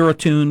know you're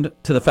attuned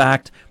to the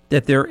fact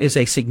that there is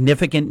a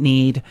significant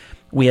need.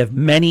 We have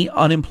many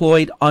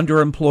unemployed,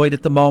 underemployed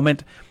at the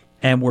moment,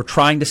 and we're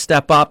trying to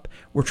step up.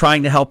 We're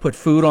trying to help put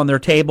food on their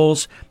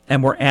tables,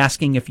 and we're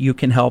asking if you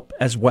can help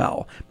as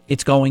well.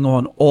 It's going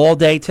on all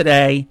day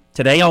today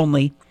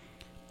only,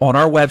 on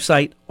our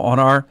website, on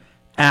our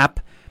app.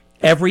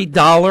 Every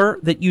dollar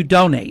that you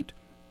donate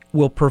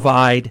will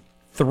provide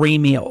 3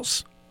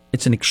 meals.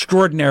 It's an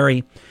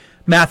extraordinary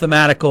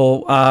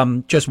mathematical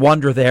just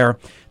wonder there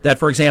that,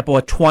 for example,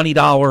 a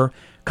 $20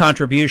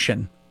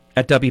 contribution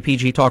at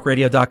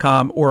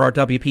WPGTalkRadio.com or our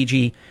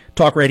WPG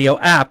Talk Radio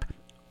app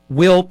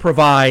will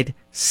provide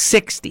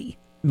 60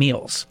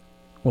 meals.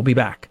 We'll be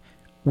back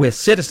with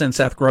Citizen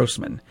Seth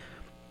Grossman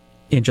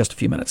in just a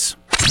few minutes.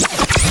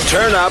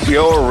 Turn up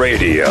your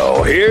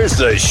radio. Here's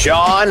the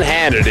Sean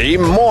Hannity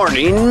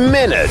Morning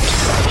Minute.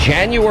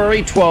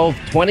 January 12th,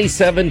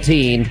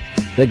 2017.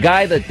 The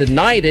guy that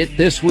denied it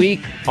this week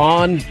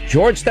on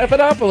George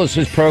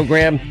Stephanopoulos'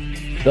 program,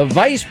 the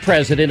Vice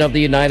President of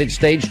the United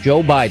States,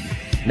 Joe Biden.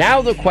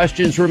 Now the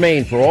questions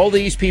remain for all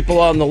these people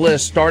on the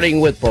list,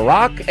 starting with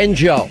Barack and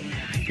Joe.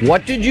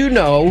 What did you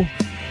know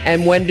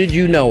And when did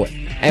you know it?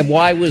 And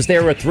why was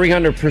there a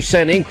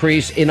 300%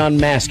 increase in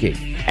unmasking?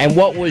 And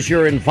what was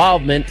your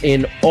involvement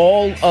in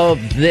all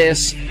of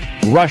this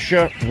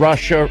Russia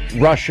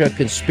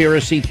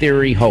conspiracy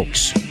theory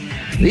hoax?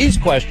 These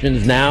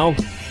questions now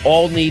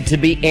all need to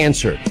be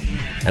answered.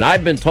 And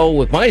I've been told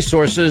with my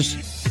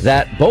sources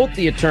that both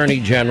the Attorney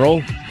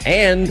General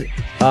and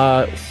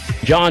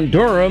John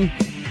Durham,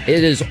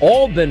 it has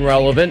all been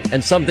relevant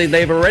and something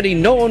they've already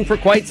known for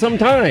quite some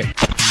time.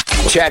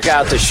 Check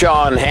out the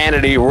Sean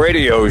Hannity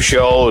radio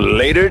show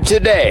later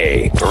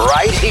today,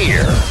 right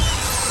here.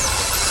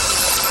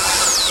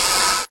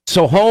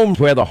 So home's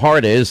where the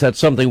heart is. That's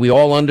something we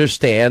all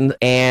understand,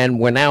 and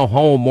we're now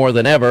home more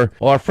than ever.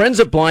 Well, our friends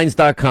at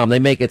Blinds.com, they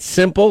make it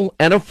simple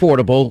and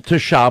affordable to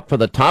shop for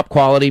the top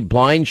quality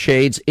blind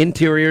shades,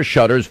 interior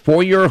shutters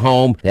for your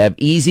home. They have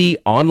easy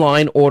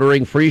online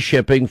ordering, free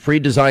shipping, free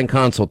design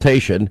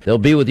consultation. They'll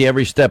be with you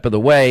every step of the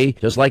way,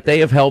 just like they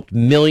have helped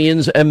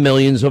millions and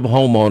millions of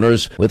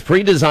homeowners with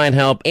free design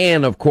help.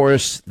 And, of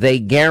course, they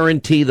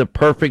guarantee the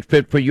perfect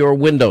fit for your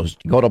windows.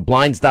 Go to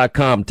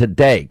Blinds.com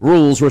today.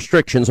 Rules,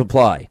 restrictions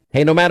apply.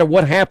 Hey, no matter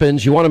what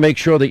happens, you want to make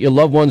sure that your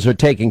loved ones are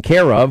taken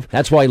care of.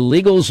 That's why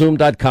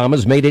LegalZoom.com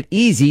has made it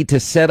easy to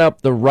set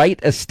up the right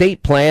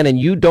estate plan, and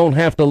you don't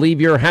have to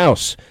leave your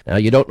house. Now,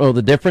 you don't know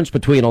the difference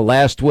between a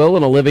last will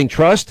and a living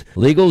trust?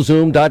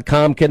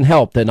 LegalZoom.com can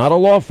help. They're not a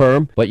law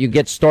firm, but you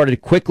get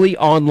started quickly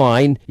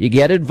online. You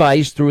get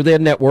advice through their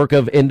network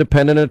of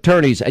independent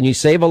attorneys, and you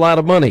save a lot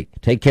of money.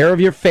 Take care of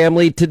your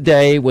family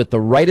today with the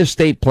right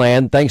estate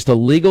plan thanks to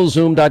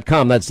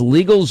LegalZoom.com. That's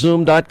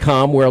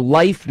LegalZoom.com, where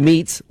life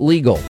meets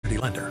legal.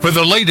 For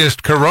the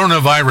latest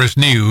coronavirus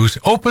news,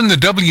 open the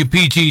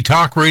WPG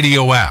Talk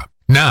Radio app.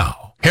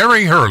 Now,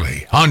 Harry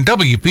Hurley on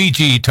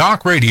WPG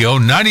Talk Radio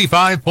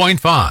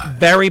 95.5.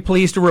 Very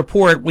pleased to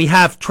report we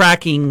have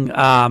tracking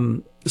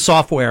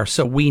software,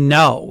 so we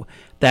know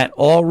that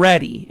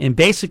already in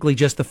basically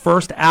just the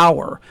first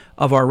hour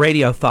of our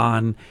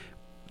Radiothon,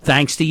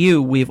 thanks to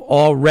you, we've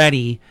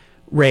already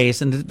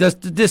raised, and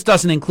this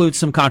doesn't include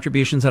some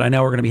contributions that I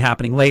know are going to be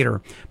happening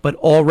later, but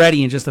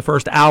already in just the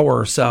first hour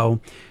or so,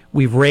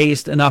 we've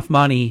raised enough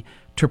money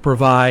to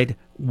provide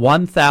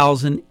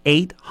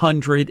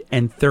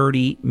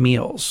 1,830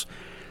 meals.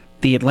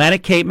 The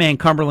Atlantic, Cape May, and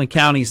Cumberland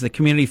counties, the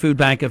Community Food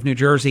Bank of New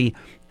Jersey,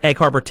 Egg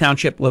Harbor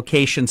Township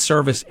location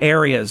service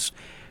areas,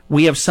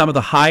 we have some of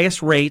the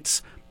highest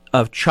rates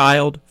of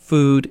child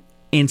food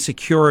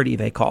insecurity,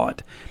 they call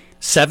it.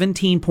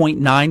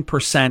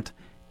 17.9%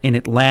 in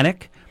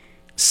Atlantic,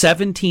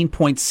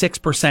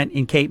 17.6%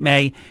 in Cape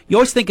May. You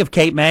always think of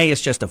Cape May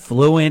as just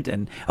affluent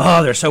and,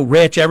 oh, they're so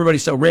rich,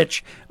 everybody's so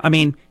rich. I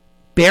mean,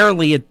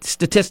 barely a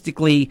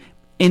statistically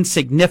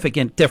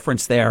insignificant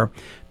difference there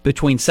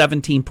between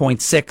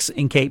 17.6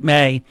 in Cape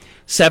May,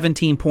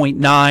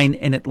 17.9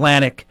 in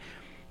Atlantic,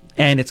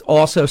 and it's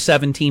also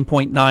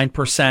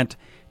 17.9%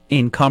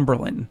 in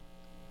Cumberland.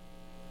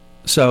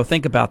 So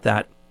think about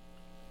that.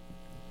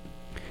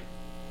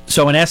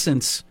 So in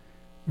essence,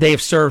 they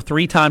have served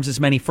 3 times as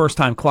many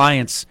first-time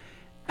clients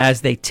as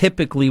they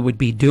typically would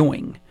be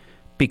doing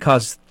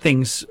because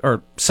things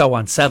are so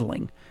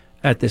unsettling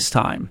at this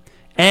time.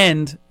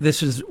 And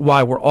this is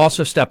why we're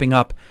also stepping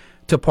up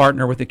to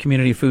partner with the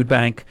Community Food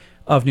Bank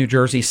of New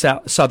Jersey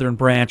Southern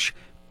Branch,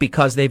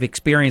 because they've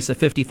experienced a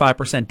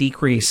 55%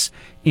 decrease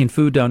in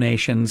food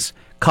donations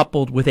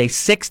coupled with a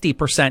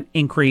 60%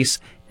 increase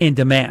in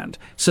demand.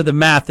 So the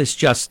math is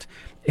just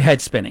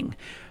head-spinning.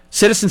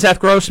 Citizen Seth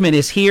Grossman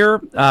is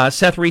here.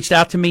 Seth reached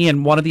out to me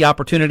and wanted the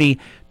opportunity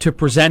to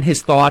present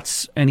his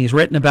thoughts, and he's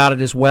written about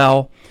it as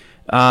well,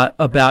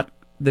 about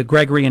the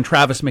Gregory and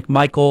Travis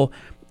McMichael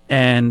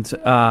and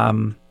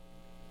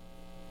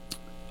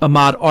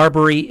Ahmaud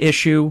Arbery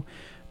issue.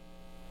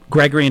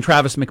 Gregory and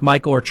Travis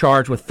McMichael are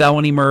charged with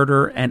felony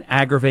murder and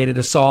aggravated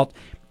assault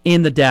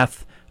in the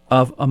death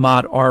of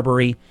Ahmaud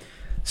Arbery.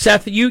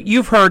 Seth,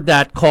 you've heard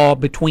that call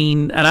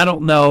between, and I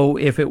don't know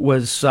if it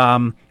was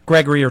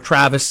Gregory or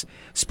Travis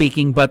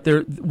speaking, but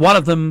one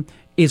of them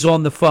is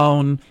on the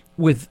phone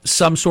with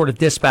some sort of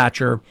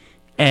dispatcher,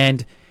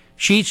 and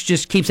she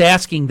just keeps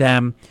asking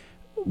them,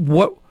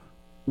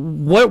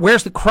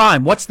 where's the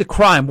crime? What's the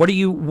crime?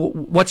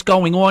 What's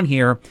going on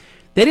here?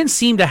 They didn't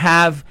seem to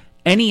have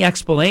any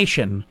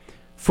explanation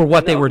for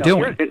what they were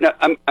doing.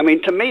 I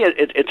mean, to me,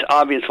 it's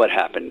obvious what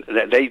happened.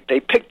 They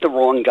picked the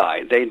wrong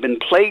guy. They'd been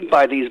plagued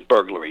by these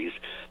burglaries.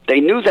 They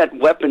knew that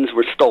weapons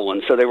were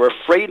stolen, so they were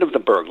afraid of the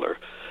burglar.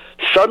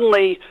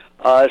 Suddenly,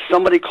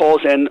 somebody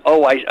calls in,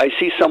 I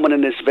see someone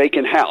in this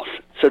vacant house.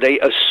 So they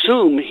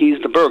assume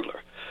he's the burglar.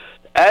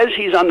 As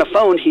he's on the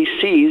phone, he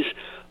sees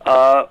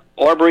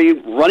Arbery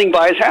running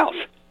by his house.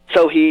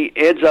 So he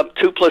adds up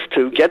 2 plus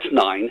 2, gets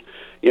 9.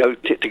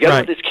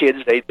 Together with his kids,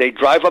 they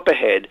drive up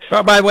ahead.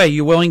 Oh, by the way,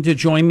 you willing to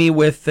join me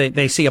with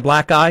they see a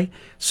black guy,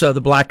 so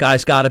the black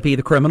guy's got to be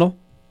the criminal?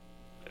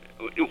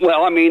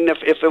 Well, I mean, if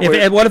it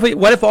was...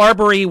 What if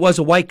Arbery was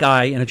a white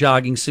guy in a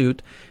jogging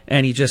suit,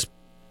 and he just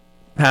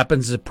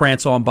happens to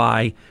prance on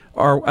by?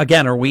 Or,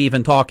 again, are we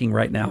even talking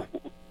right now?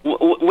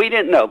 We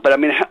didn't know, but I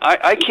mean,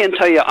 I can't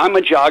tell you, I'm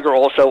a jogger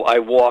also. I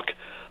walk.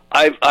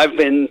 I've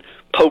been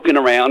poking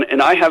around,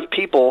 and I have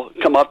people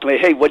come up to me,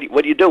 hey, what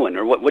are you doing,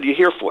 or what are you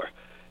here for?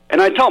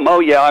 And I tell them, oh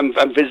yeah, I'm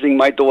visiting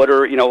my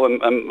daughter. You know,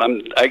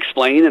 I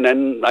explain, and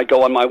then I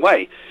go on my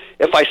way.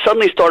 If I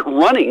suddenly start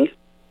running,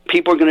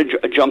 people are going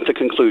to jump to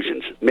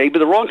conclusions, maybe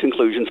the wrong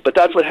conclusions, but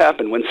that's what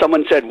happened. When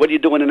someone said, what are you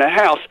doing in the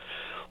house,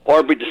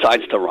 Arbery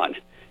decides to run.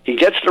 He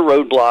gets the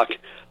roadblock.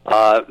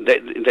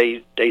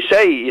 They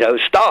say, you know,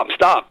 stop.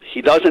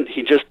 He doesn't.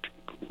 He just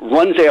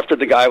runs after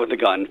the guy with the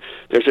gun.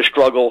 There's a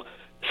struggle.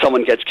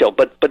 Someone gets killed.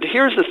 But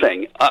here's the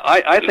thing.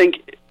 I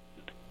think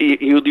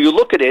you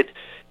look at it.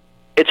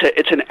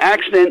 It's an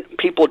accident.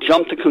 People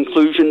jump to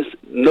conclusions.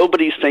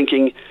 Nobody's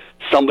thinking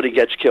somebody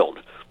gets killed.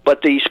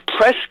 But the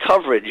press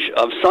coverage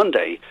of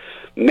Sunday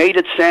made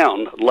it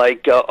sound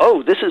like,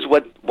 this is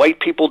what white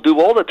people do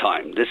all the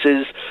time. This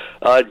is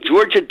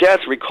Georgia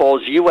death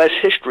recalls U.S.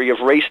 history of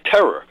race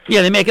terror.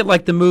 Yeah, they make it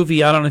like the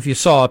movie. I don't know if you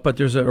saw it, but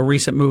there's a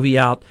recent movie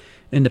out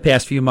in the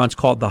past few months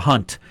called The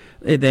Hunt.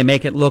 They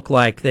make it look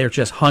like they're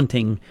just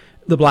hunting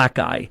the black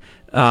guy.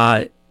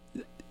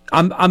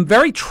 I'm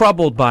very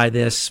troubled by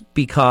this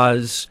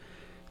because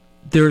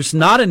there's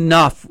not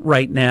enough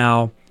right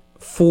now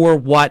for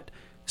what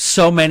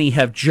so many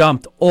have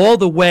jumped all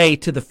the way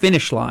to the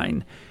finish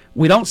line.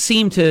 We don't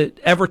seem to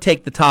ever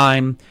take the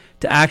time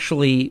to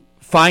actually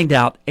find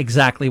out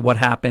exactly what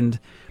happened.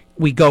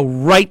 We go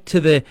right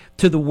to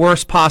the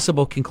worst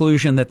possible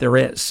conclusion that there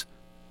is.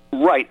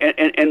 Right,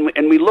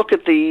 and we look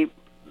at the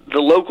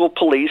local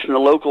police and the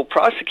local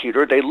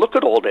prosecutor. They look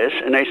at all this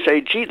and they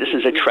say, "Gee, this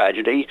is a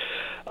tragedy."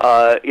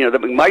 The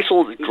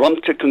McMichael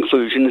jumped to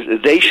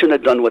conclusions. They shouldn't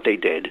have done what they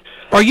did.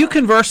 Are you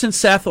conversant,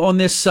 Seth, on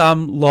this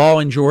law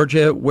in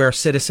Georgia where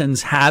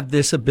citizens have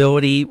this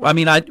ability? I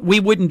mean, we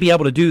wouldn't be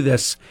able to do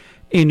this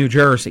in New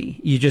Jersey.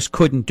 You just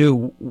couldn't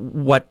do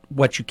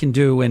what you can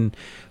do in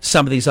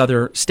some of these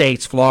other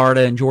states,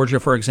 Florida and Georgia,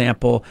 for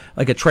example,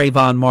 like a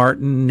Trayvon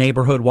Martin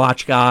neighborhood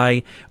watch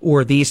guy,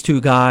 or these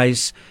two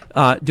guys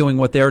doing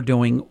what they're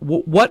doing.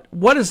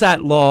 What is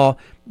that law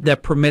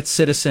that permits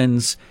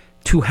citizens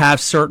to have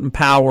certain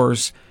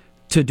powers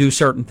to do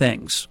certain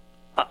things?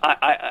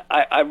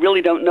 I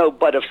really don't know,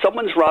 but if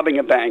someone's robbing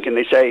a bank and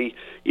they say,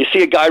 you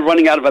see a guy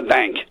running out of a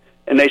bank,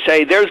 and they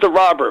say, there's the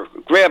robber,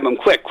 grab him,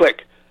 quick.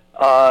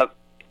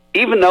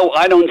 Even though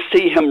I don't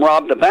see him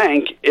rob the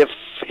bank, if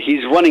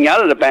he's running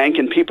out of the bank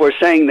and people are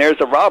saying there's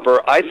a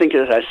robber, I think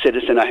as a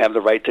citizen I have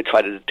the right to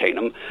try to detain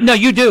him. No,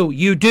 you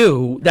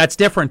do. That's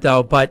different,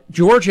 though. But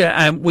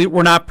Georgia,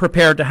 we're not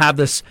prepared to have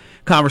this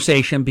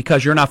conversation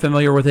because you're not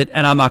familiar with it,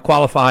 and I'm not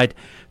qualified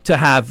to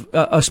have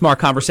a smart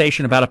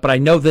conversation about it. But I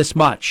know this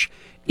much.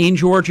 In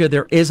Georgia,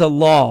 there is a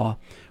law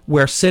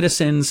where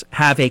citizens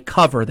have a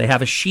cover. They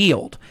have a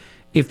shield.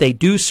 If they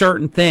do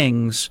certain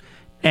things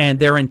and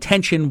their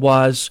intention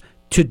was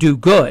to do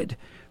good,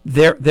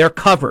 they're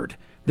covered.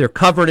 They're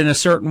covered in a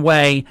certain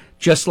way,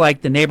 just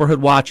like the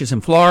neighborhood watches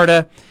in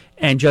Florida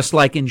and just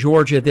like in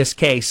Georgia, this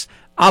case.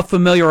 I'll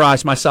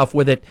familiarize myself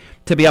with it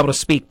to be able to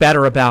speak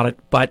better about it,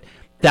 but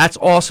that's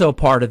also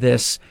part of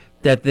this,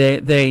 that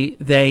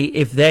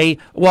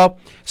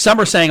some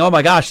are saying, oh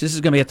my gosh, this is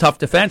going to be a tough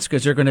defense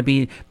because they're going to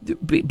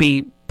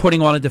be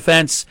putting on a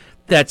defense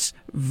that's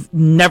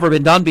never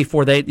been done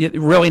before. They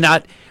really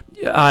not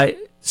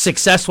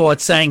successful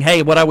at saying,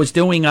 hey, what I was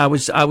doing, I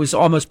was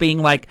almost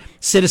being like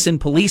citizen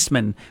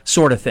policeman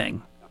sort of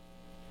thing.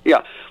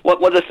 Yeah. Well,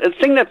 the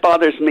thing that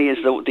bothers me is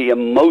the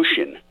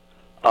emotion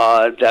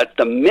that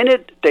the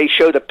minute they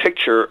showed a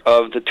picture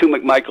of the two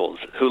McMichaels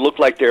who look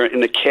like they're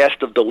in the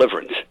cast of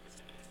Deliverance,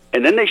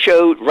 and then they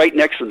showed right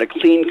next to them the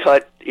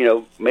clean-cut,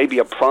 maybe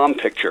a prom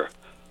picture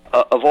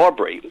of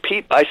Arbery.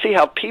 I see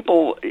how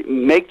people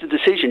make the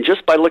decision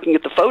just by looking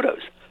at the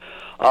photos.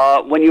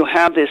 When you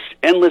have this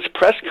endless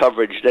press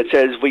coverage that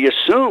says, we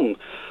assume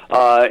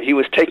he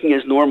was taking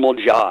his normal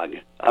jog.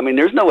 I mean,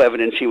 there's no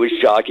evidence he was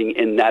jogging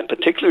in that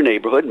particular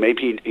neighborhood.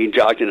 Maybe he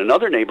jogged in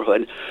another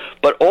neighborhood.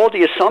 But all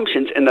the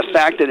assumptions and the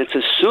fact that it's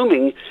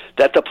assuming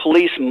that the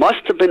police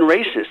must have been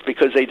racist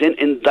because they didn't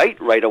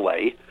indict right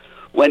away,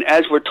 when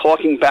as we're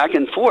talking back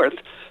and forth,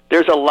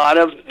 there's a lot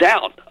of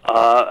doubt.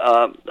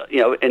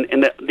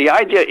 And the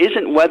idea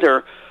isn't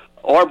whether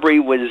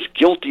Arbery was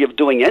guilty of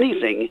doing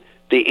anything.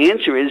 The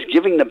answer is,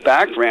 giving the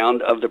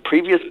background of the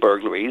previous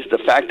burglaries, the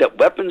fact that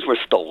weapons were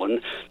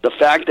stolen, the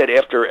fact that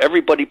after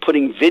everybody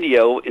putting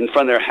video in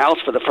front of their house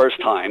for the first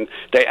time,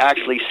 they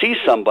actually see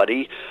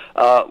somebody.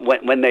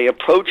 When they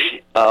approach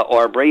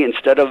Arbery,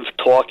 instead of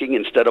talking,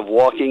 instead of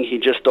walking, he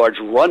just starts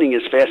running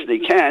as fast as he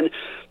can.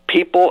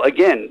 People,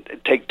 again,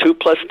 take 2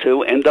 +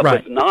 2, end up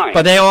with 9.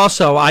 But they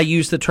also, I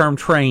used the term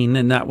train,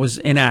 and that was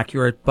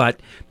inaccurate, but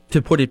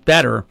to put it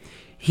better,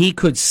 he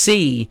could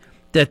see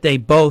that they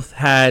both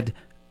had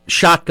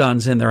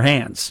shotguns in their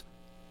hands.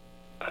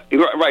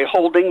 Right,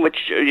 holding, which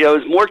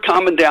is more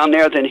common down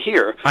there than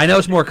here. I know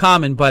it's more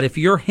common, but if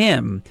you're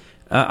him,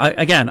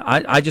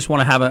 I just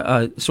want to have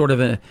a sort of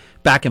a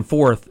back and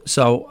forth.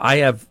 So I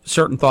have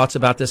certain thoughts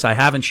about this I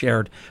haven't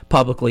shared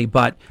publicly,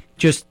 but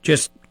just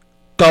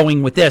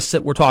going with this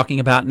that we're talking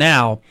about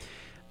now,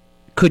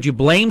 Could you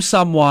blame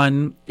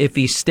someone if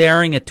he's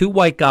staring at two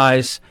white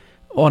guys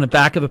on the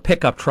back of a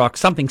pickup truck?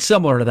 Something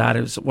similar to that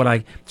is what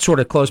I sort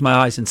of close my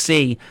eyes and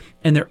see,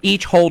 and they're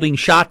each holding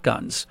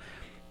shotguns.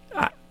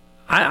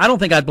 I don't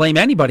think I'd blame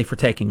anybody for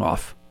taking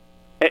off.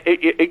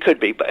 It could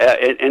be,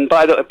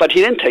 but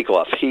he didn't take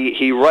off.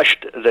 He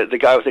rushed the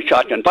guy with the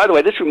shotgun. By the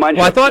way, this reminds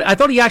me. I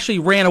thought he actually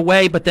ran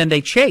away, but then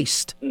they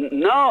chased.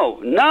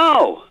 No.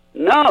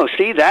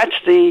 See,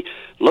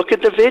 look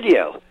at the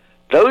video.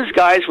 Those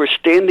guys were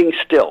standing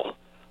still.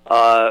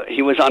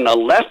 He was on the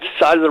left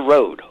side of the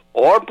road.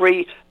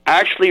 Aubrey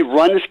actually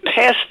runs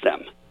past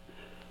them.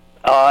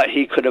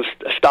 He could have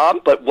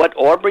stopped, but what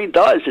Aubrey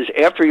does is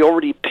after he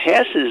already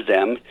passes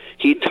them,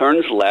 he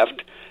turns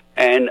left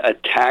and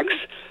attacks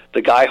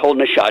the guy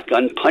holding a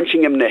shotgun,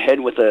 punching him in the head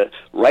with the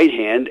right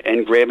hand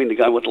and grabbing the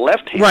gun with the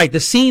left hand. Right,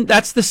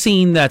 that's the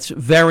scene that's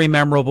very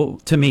memorable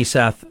to me,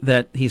 Seth,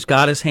 that he's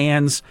got his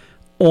hands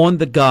on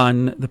the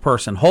gun. The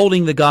person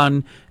holding the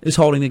gun is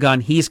holding the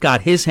gun. He's got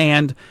his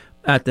hand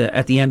at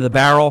the end of the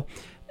barrel.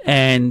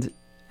 And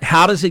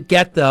how does it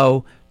get,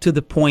 though, to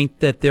the point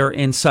that they're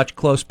in such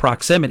close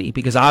proximity?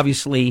 Because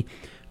obviously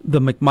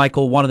one of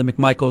the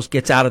McMichaels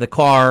gets out of the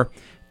car,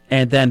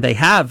 and then they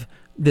have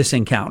this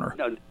encounter.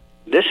 No,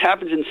 this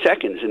happens in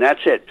seconds, and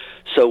that's it.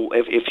 So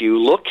if you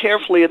look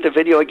carefully at the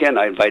video, again,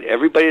 I invite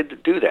everybody to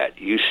do that.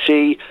 You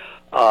see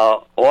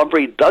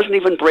Aubrey doesn't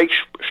even break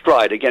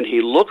stride. Again,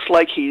 he looks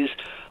like he's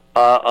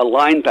a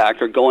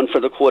linebacker going for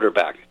the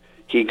quarterback.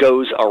 He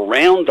goes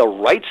around the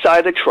right side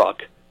of the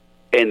truck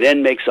and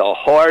then makes a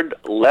hard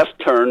left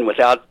turn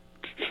without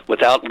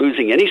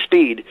losing any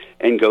speed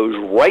and goes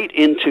right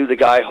into the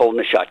guy holding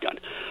the shotgun.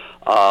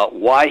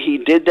 Why he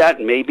did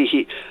that, maybe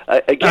he...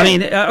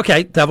 again,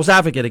 okay, devil's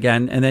advocate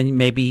again, and then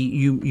maybe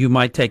you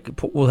might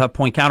we'll have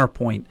point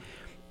counterpoint.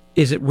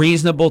 Is it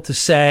reasonable to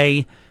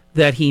say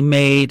that he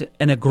made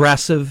an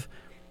aggressive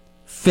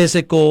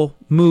physical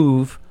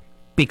move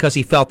because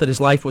he felt that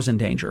his life was in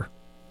danger?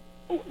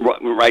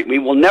 Right. We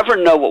will never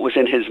know what was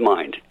in his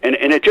mind. And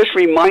it just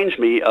reminds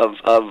me of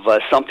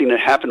something that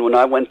happened when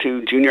I went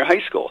to junior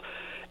high school.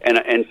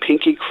 And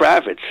Pinky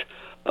Kravitz,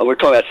 we're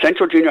talking about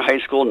Central Junior High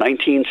School,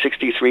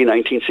 1963,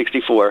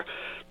 1964.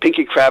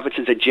 Pinky Kravitz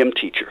is a gym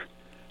teacher.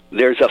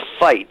 There's a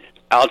fight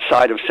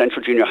outside of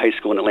Central Junior High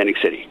School in Atlantic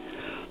City.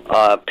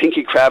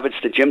 Pinky Kravitz,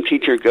 the gym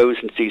teacher, goes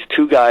and sees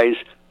two guys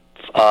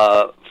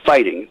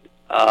fighting,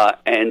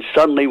 and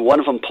suddenly one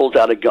of them pulls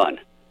out a gun.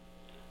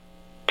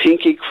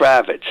 Pinky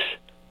Kravitz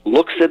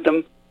looks at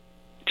them,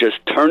 just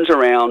turns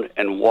around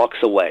and walks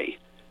away,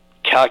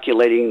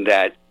 calculating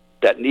that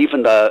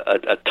even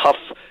a tough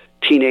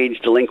teenage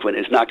delinquent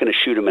is not going to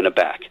shoot him in the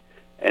back,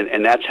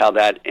 and that's how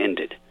that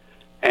ended.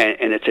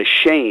 And it's a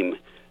shame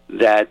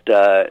that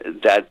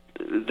the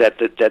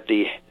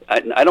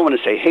I don't want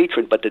to say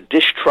hatred, but the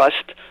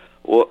distrust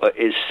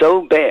is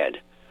so bad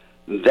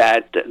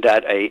that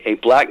a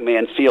black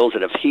man feels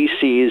that if he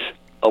sees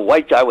a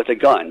white guy with a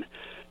gun,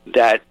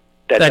 that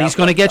he's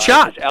going to get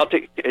shot.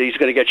 He's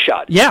going to get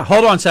shot. Yeah,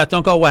 hold on, Seth.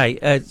 Don't go away.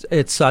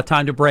 It's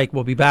time to break.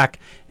 We'll be back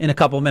in a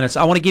couple of minutes.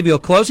 I want to give you a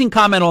closing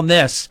comment on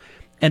this,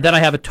 and then I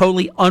have a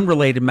totally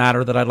unrelated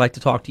matter that I'd like to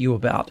talk to you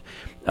about.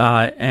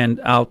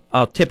 And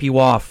I'll tip you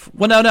off.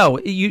 Well, no,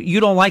 you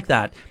don't like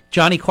that.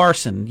 Johnny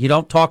Carson, you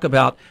don't talk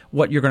about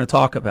what you're going to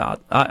talk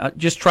about.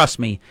 Just trust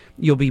me,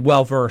 you'll be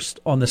well-versed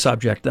on the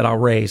subject that I'll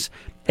raise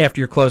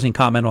after your closing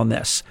comment on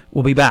this.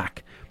 We'll be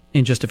back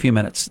in just a few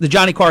minutes. The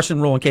Johnny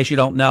Carson rule, in case you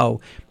don't know,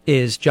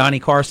 is Johnny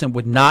Carson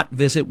would not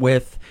visit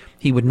with,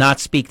 he would not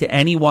speak to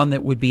anyone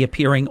that would be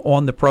appearing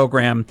on the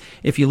program.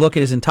 If you look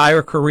at his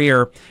entire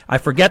career, I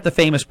forget the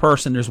famous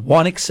person, there's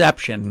one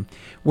exception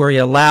where he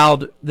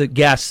allowed the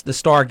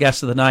star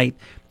guest of the night,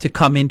 to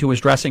come into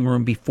his dressing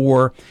room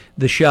before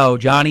the show.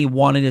 Johnny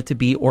wanted it to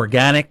be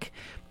organic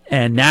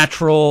and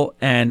natural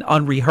and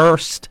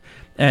unrehearsed,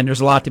 and there's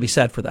a lot to be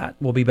said for that.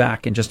 We'll be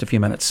back in just a few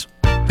minutes.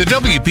 The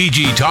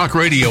WPG Talk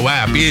Radio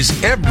app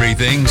is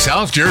everything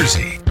South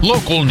Jersey.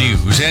 Local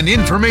news and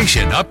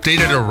information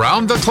updated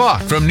around the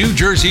clock from New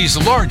Jersey's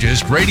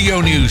largest radio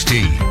news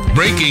team.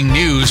 Breaking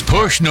news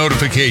push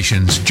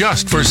notifications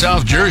just for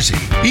South Jersey.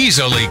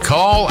 Easily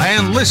call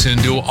and listen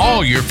to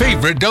all your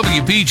favorite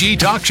WPG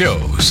Talk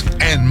shows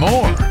and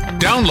more.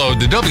 Download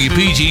the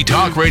WPG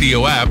Talk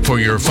Radio app for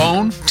your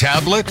phone,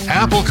 tablet,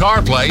 Apple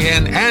CarPlay,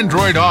 and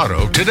Android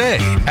Auto today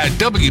at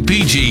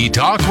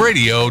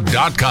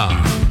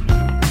WPGTalkRadio.com.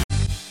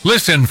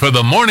 Listen for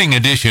the morning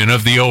edition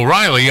of the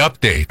O'Reilly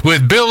Update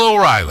with Bill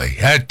O'Reilly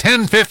at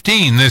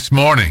 10:15 this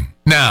morning.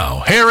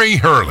 Now, Harry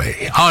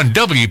Hurley on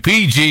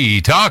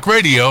WPG Talk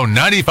Radio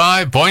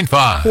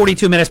 95.5.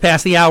 42 minutes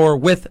past the hour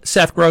with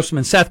Seth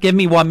Grossman. Seth, give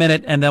me 1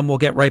 minute, and then we'll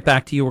get right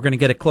back to you. We're going to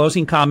get a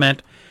closing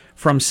comment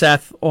from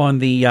Seth on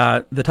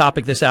the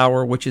topic this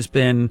hour, which has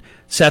been,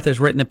 Seth has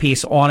written a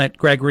piece on it,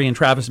 Gregory and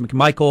Travis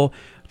McMichael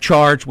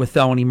charged with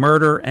felony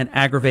murder and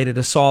aggravated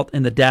assault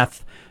in the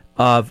death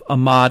of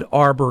Ahmaud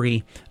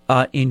Arbery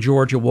in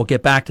Georgia. We'll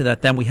get back to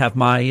that. Then we have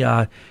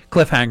my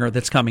cliffhanger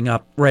that's coming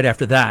up right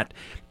after that.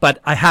 But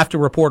I have to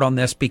report on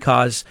this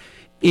because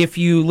If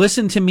you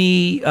listen to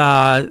me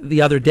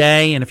the other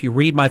day, and if you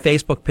read my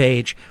Facebook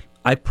page,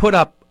 I put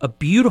up a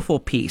beautiful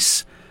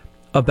piece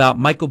about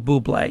Michael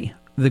Bublé,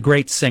 the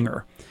great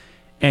singer.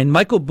 And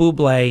Michael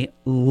Bublé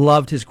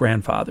loved his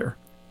grandfather.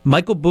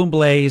 Michael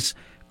Bublé's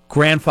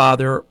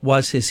grandfather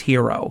was his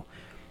hero.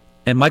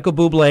 And Michael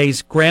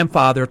Bublé's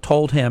grandfather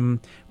told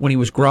him when he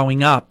was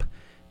growing up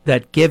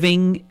that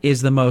giving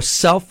is the most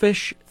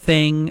selfish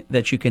thing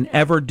that you can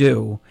ever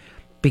do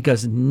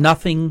because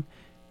nothing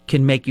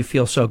can make you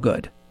feel so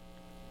good.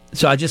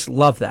 So I just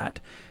love that.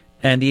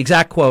 And the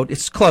exact quote,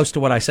 it's close to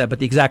what I said, but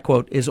the exact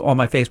quote is on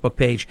my Facebook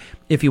page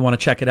if you want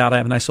to check it out. I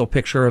have a nice little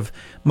picture of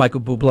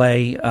Michael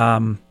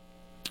Bublé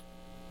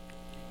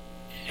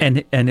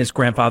and his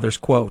grandfather's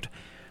quote.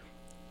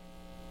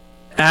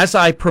 As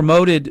I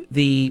promoted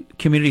the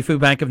Community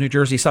Food Bank of New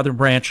Jersey Southern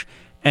Branch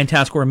and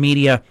Town Square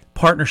Media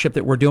partnership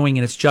that we're doing,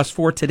 and it's just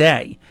for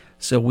today.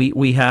 So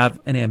we have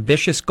an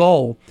ambitious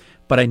goal,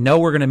 but I know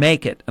we're going to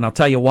make it, and I'll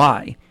tell you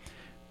why.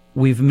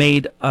 We've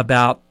made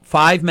about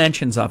 5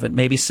 mentions of it,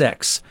 maybe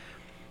 6.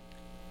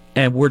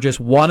 And we're just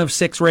one of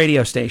 6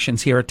 radio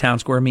stations here at Town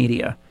Square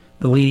Media,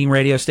 the leading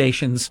radio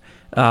stations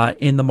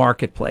in the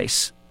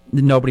marketplace.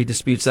 Nobody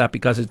disputes that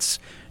because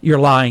you're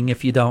lying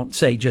if you don't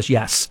say just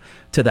yes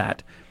to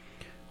that.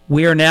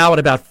 We are now at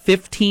about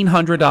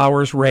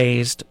 $1,500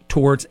 raised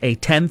towards a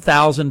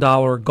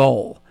 $10,000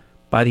 goal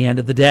by the end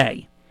of the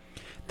day.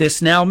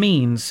 This now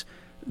means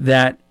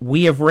that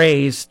we have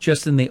raised,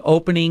 just in the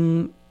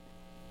opening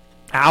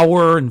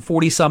hour and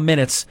 40-some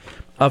minutes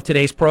of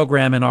today's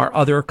program and our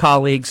other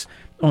colleagues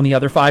on the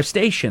other 5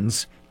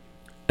 stations,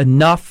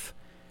 enough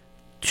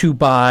to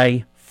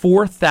buy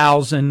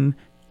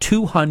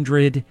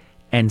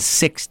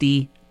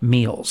 4,260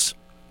 meals.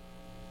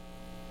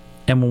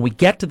 And when we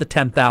get to the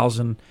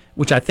 10,000,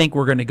 which I think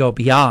we're going to go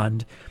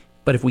beyond,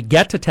 but if we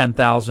get to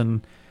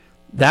 10,000,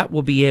 that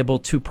will be able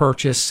to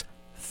purchase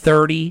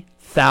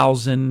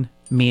 30,000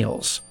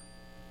 meals.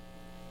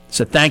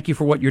 So thank you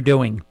for what you're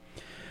doing.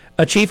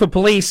 A chief of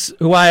police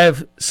who I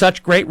have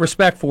such great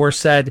respect for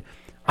said,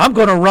 I'm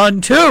going to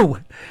run too.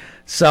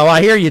 So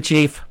I hear you,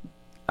 Chief.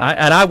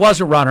 I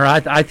was a runner.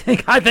 I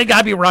think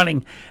I'd be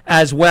running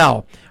as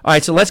well. All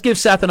right, so let's give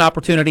Seth an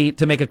opportunity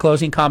to make a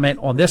closing comment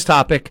on this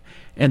topic,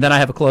 and then I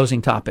have a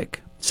closing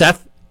topic.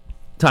 Seth,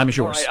 time is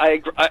yours.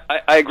 I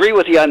agree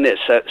with you on this.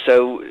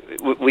 So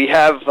we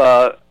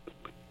have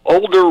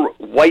older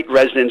white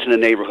residents in the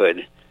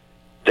neighborhood.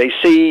 They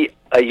see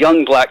a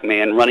young black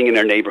man running in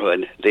their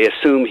neighborhood. They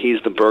assume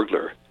he's the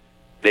burglar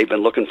they've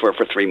been looking for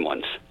 3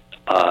 months,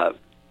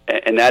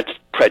 and that's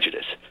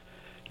prejudice.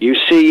 You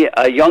see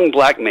a young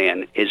black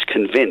man is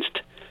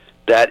convinced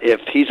that if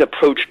he's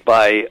approached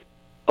by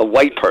a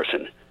white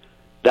person,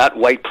 that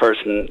white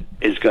person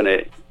is going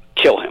to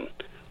kill him.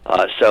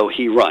 So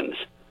he runs.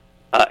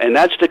 And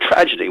that's the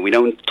tragedy. We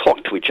don't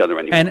talk to each other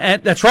anymore.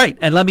 And that's right.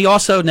 And let me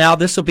also, now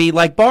this will be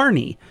like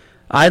Barney.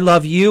 I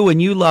love you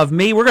and you love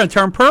me. We're going to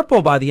turn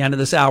purple by the end of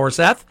this hour,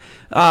 Seth.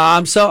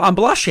 I'm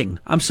blushing.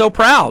 I'm so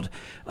proud.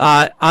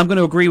 I'm going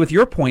to agree with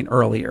your point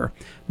earlier.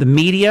 The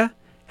media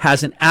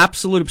has an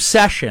absolute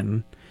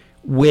obsession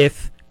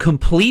with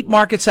complete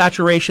market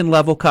saturation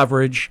level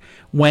coverage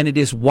when it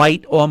is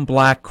white on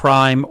black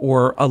crime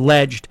or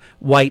alleged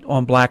white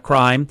on black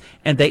crime.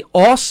 And they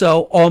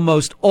also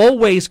almost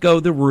always go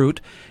the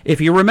route.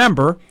 If you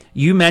remember,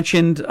 you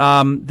mentioned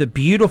the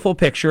beautiful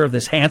picture of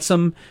this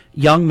handsome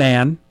young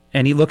man,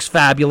 and he looks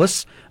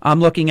fabulous. I'm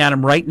looking at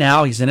him right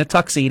now. He's in a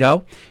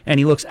tuxedo, and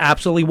he looks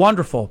absolutely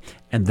wonderful.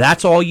 And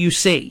that's all you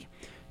see.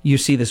 You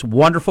see this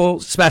wonderful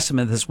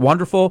specimen, this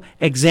wonderful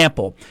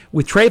example.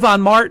 With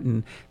Trayvon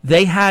Martin,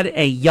 they had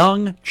a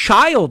young,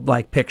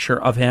 childlike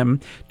picture of him.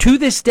 To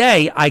this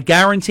day, I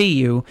guarantee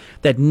you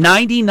that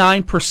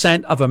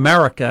 99% of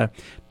America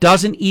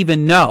doesn't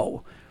even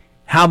know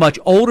how much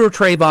older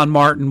Trayvon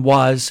Martin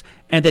was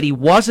and that he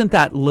wasn't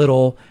that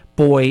little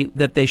boy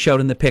that they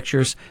showed in the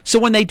pictures. So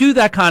when they do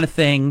that kind of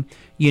thing,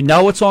 you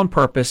know it's on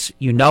purpose,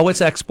 you know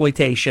it's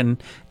exploitation,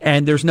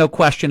 and there's no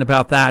question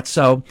about that.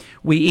 So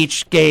we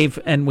each gave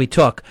and we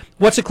took.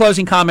 What's a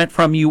closing comment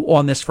from you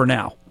on this for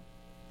now?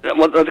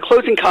 Well, the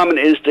closing comment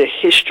is the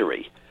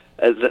history,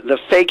 the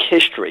fake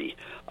history.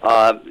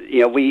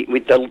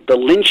 The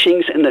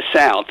lynchings in the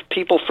South,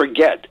 people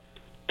forget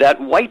that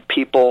white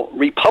people,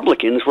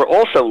 Republicans, were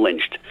also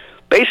lynched.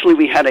 Basically,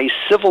 we had a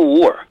civil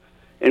war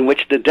in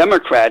which the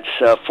Democrats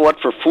fought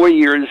for 4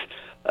 years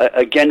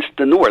against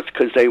the North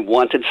because they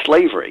wanted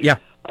slavery. Yeah.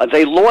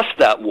 They lost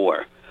that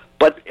war.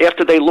 But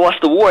after they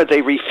lost the war,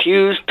 they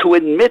refused to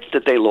admit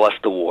that they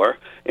lost the war,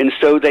 and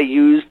so they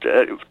used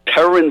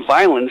terror and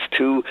violence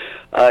to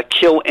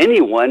kill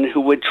anyone who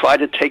would try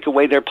to take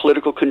away their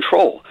political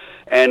control.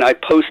 And I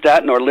post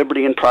that in our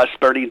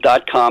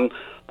libertyandprosperity.com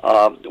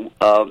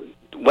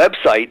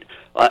website,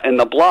 and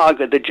the blog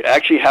that they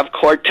actually have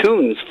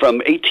cartoons from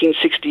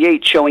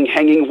 1868 showing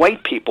hanging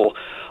white people.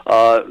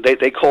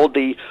 They called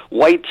the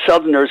white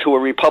Southerners who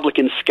were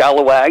Republicans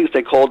scalawags.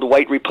 They called the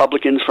white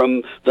Republicans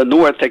from the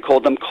North, they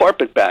called them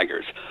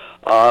carpetbaggers.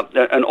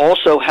 and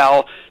also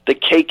how the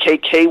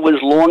KKK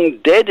was long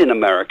dead in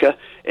America.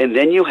 And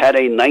then you had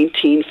a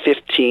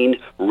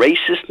 1915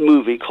 racist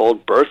movie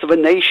called Birth of a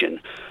Nation,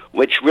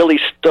 which really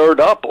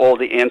stirred up all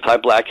the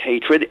anti-black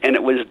hatred, and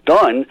it was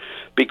done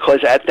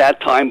because at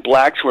that time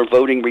blacks were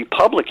voting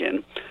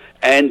Republican,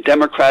 and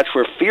Democrats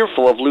were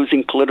fearful of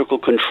losing political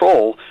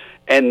control,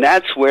 and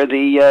that's where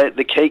the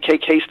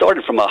KKK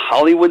started, from a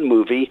Hollywood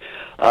movie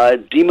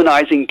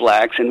demonizing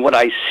blacks. And what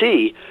I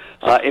see,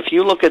 if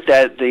you look at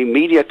the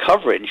media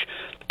coverage,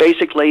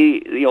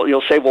 basically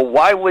you'll say, well,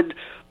 why would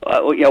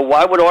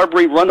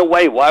Arbery run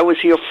away? Why was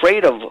he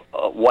afraid of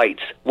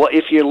whites? Well,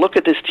 if you look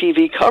at this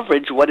TV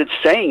coverage, what it's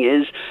saying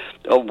is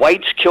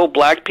whites kill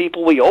black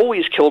people. We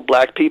always killed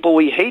black people.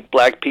 We hate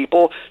black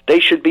people. They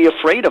should be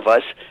afraid of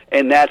us.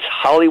 And that's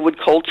Hollywood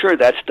culture.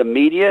 That's the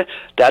media.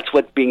 That's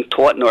what's being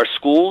taught in our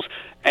schools.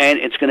 And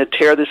it's going to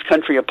tear this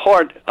country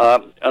apart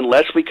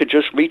unless we could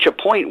just reach a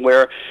point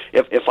where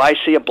if I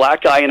see a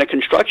black guy in a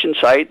construction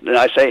site and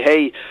I say,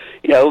 hey,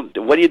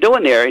 what are you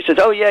doing there? He says,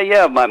 oh,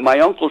 yeah, my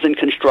uncle's in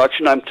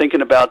construction. I'm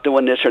thinking about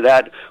doing this or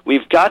that.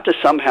 We've got to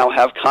somehow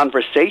have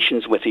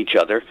conversations with each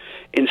other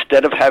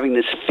instead of having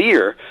this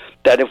fear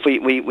that if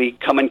we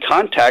come in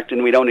contact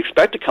and we don't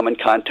expect to come in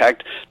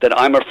contact, that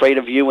I'm afraid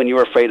of you and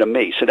you're afraid of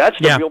me. So that's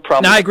the real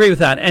problem. No, I agree with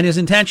that. And his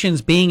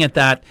intentions being at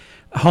that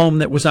home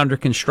that was under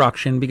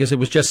construction, because it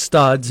was just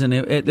studs and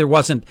there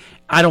wasn't,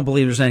 I don't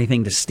believe there's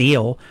anything to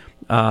steal.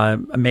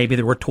 Maybe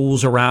there were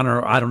tools around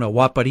or I don't know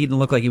what, but he didn't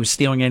look like he was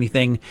stealing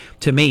anything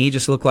to me. He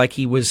just looked like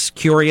he was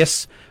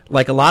curious,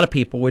 like a lot of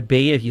people would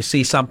be if you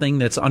see something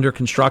that's under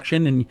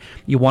construction and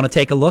you want to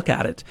take a look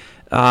at it.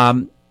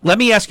 Let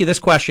me ask you this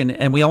question,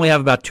 and we only have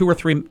about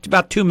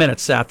 2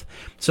 minutes, Seth,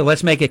 so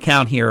let's make it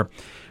count here.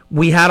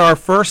 We had our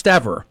first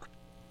ever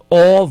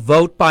all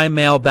vote by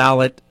mail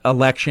ballot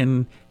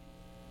election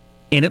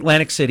in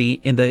Atlantic City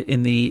in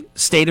the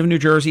state of New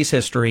Jersey's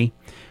history.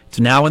 It's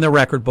now in the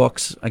record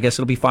books. I guess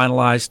it'll be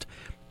finalized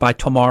by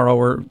tomorrow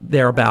or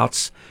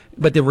thereabouts,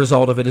 but the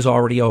result of it is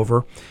already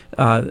over.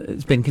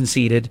 It's been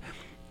conceded.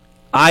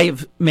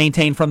 I've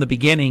maintained from the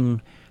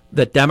beginning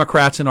that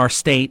Democrats in our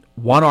state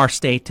want our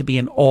state to be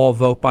an all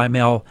vote by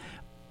mail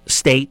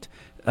state.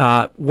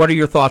 What are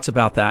your thoughts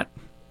about that?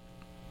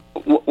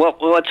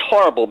 Well, it's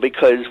horrible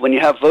because when you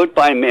have vote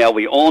by mail,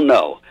 we all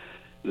know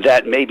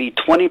that maybe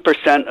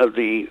 20% of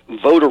the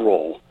voter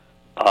roll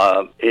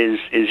is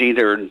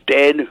either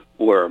dead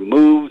or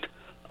moved.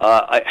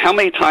 How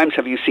many times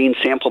have you seen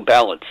sample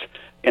ballots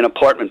in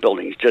apartment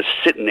buildings just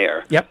sitting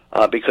there? Yep.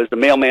 Because the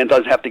mailman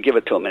doesn't have to give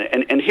it to them.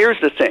 And here's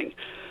the thing.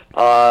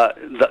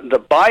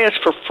 The bias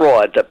for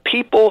fraud, the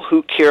people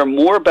who care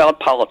more about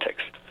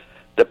politics,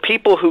 the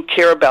people who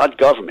care about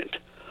government,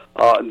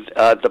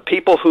 the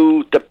people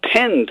who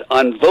depend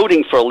on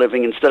voting for a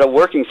living instead of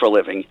working for a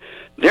living,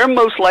 they're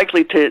most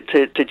likely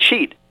to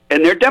cheat,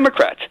 and they're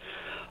Democrats.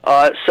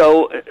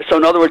 So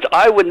in other words,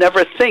 I would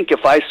never think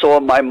if I saw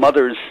my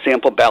mother's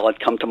sample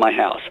ballot come to my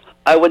house,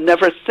 I would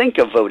never think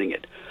of voting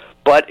it.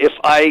 But if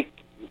I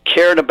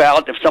cared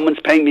about if someone's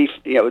paying me,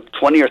 $20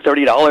 or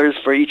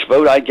 $30 for each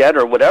vote I get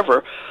or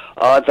whatever,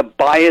 the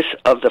bias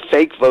of the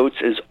fake votes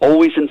is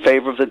always in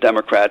favor of the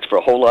Democrats for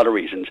a whole lot of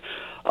reasons.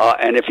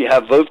 And if you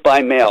have vote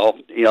by mail,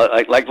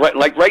 like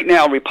right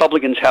now,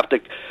 Republicans have to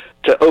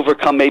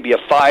overcome maybe a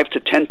 5 to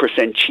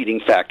 10% cheating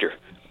factor.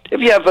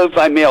 If you have vote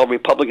by mail,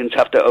 Republicans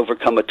have to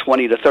overcome a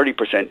 20 to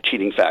 30%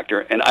 cheating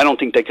factor, and I don't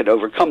think they could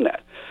overcome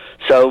that.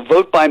 So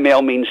vote by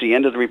mail means the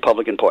end of the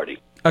Republican Party.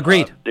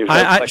 Agreed.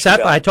 Seth,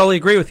 I totally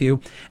agree with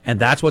you, and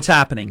that's what's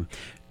happening.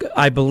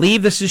 I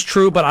believe this is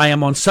true, but I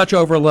am on such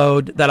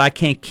overload that I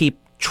can't keep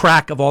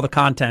track of all the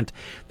content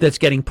that's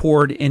getting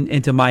poured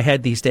into my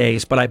head these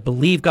days. But I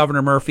believe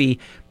Governor Murphy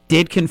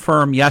did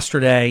confirm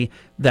yesterday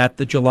that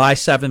the July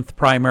 7th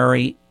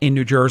primary in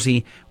New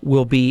Jersey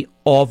will be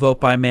all vote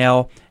by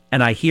mail.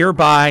 And I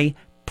hereby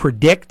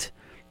predict,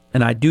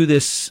 and I do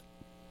this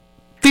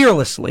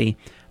fearlessly,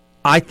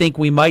 I think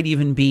we might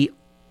even be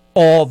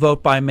all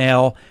vote by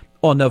mail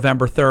on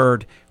November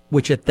 3rd,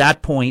 which at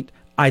that point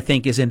I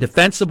think is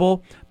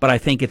indefensible, but I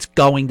think it's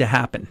going to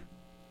happen.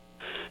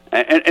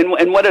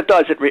 And what it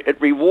does,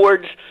 it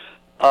rewards.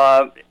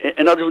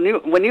 In other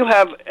words, when you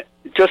have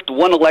just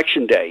one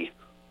election day,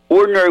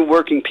 ordinary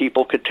working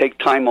people could take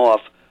time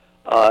off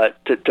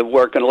to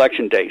work on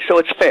election day, so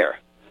it's fair.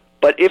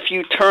 But if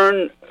you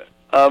turn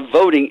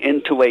voting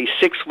into a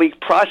 6-week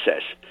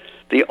process,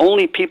 the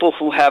only people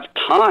who have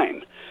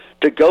time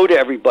to go to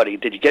everybody,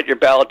 did you get your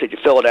ballot? Did you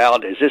fill it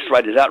out? Is this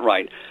right? Is that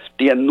right?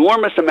 The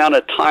enormous amount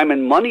of time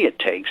and money it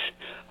takes.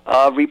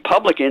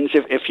 Republicans,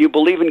 if you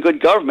believe in good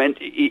government,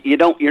 you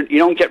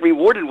don't get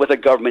rewarded with a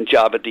government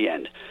job at the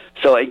end.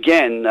 So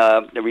again,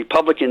 the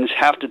Republicans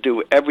have to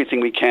do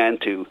everything we can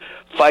to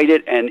fight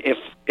it. And if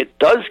it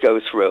does go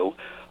through,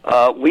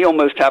 we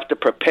almost have to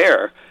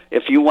prepare.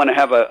 If you want to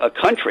have a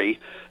country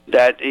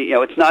that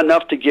it's not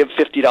enough to give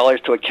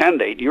 $50 to a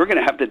candidate, you're going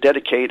to have to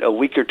dedicate a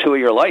week or two of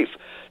your life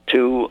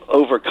to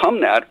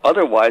overcome that.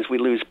 Otherwise, we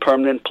lose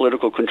permanent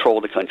political control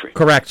of the country.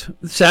 Correct.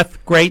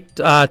 Seth, great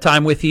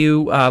time with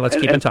you. Let's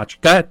keep in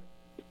touch. Go ahead.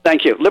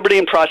 Thank you.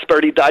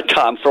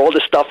 LibertyandProsperity.com for all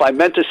the stuff I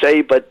meant to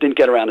say but didn't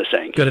get around to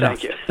saying. Good enough.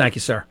 Thank you. Thank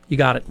you, sir. You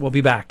got it. We'll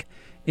be back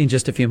in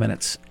just a few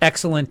minutes.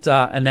 Excellent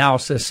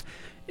analysis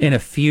in a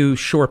few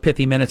short,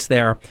 pithy minutes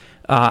there.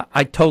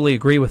 I totally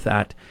agree with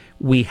that.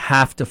 We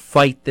have to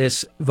fight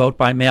this vote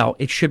by mail.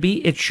 It should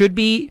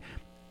be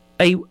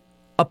a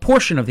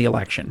portion of the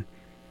election.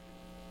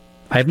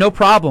 I have no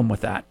problem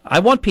with that. I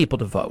want people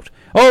to vote.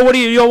 Oh, what do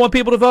you don't want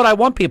people to vote? I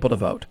want people to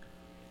vote.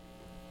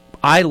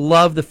 I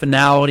love the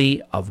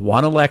finality of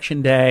one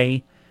election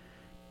day,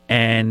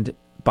 and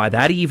by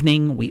that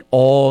evening, we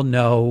all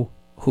know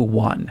who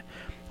won.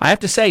 I have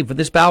to say, for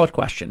this ballot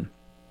question,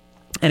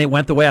 and it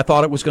went the way I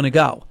thought it was going to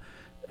go,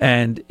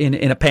 and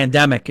in a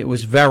pandemic, it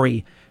was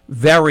very,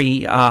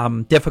 very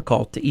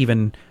difficult to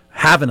even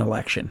have an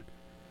election.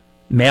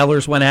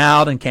 Mailers went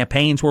out and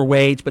campaigns were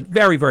waged, but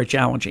very, very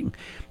challenging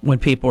when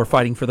people are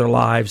fighting for their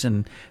lives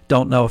and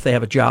don't know if they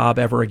have a job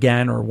ever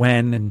again or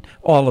when and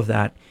all of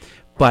that.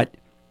 But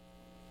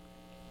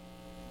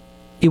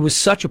it was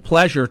such a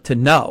pleasure to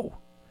know,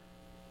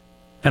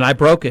 and I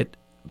broke it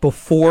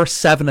before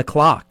 7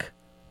 o'clock,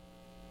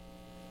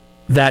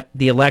 that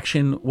the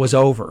election was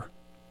over.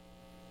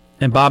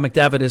 And Bob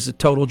McDevitt, is a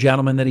total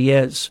gentleman that he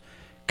is,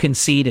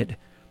 conceded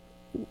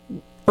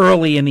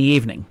early in the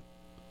evening.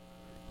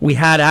 We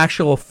had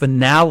actual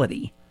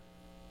finality.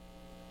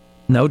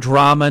 No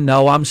drama,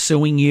 no I'm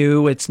suing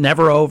you, it's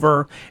never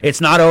over,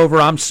 it's not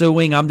over, I'm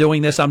suing, I'm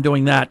doing this, I'm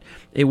doing that.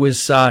 It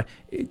was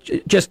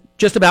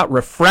just about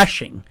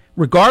refreshing.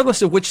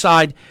 Regardless of which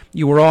side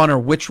you were on or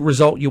which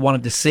result you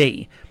wanted to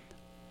see,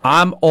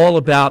 I'm all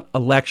about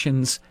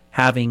elections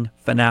having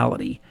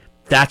finality.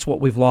 That's what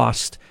we've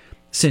lost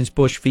since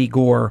Bush v.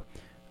 Gore,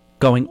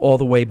 going all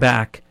the way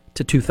back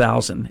to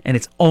 2000. And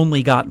it's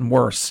only gotten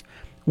worse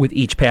with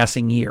each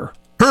passing year.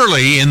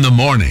 Hurley in the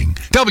morning.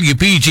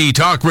 WPG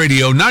Talk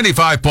Radio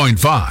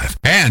 95.5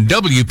 and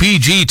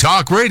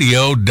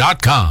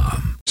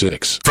WPGTalkRadio.com.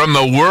 6. From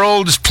the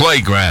world's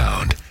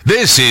playground,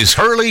 this is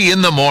Hurley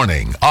in the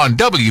morning on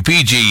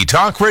WPG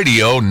Talk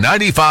Radio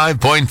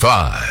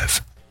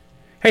 95.5.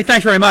 Hey,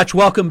 thanks very much.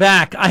 Welcome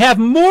back. I have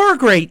more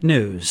great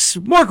news.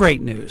 More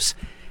great news.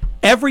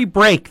 Every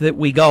break that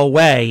we go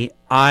away,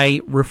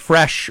 I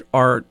refresh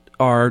our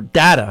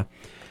data.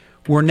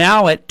 We're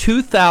now at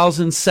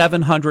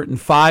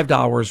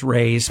 $2,705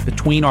 raised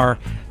between our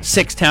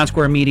 6 Town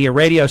Square Media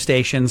radio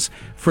stations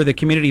for the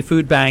Community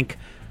Food Bank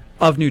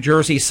of New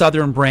Jersey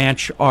Southern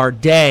Branch. Our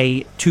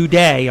one-day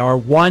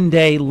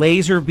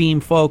laser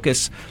beam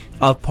focus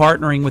of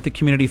partnering with the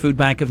Community Food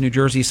Bank of New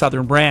Jersey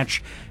Southern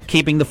Branch,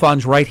 keeping the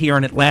funds right here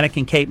in Atlantic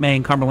and Cape May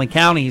and Cumberland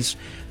counties.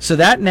 So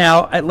that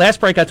now, at last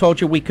break I told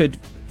you we could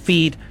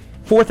feed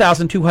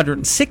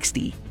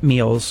 4,260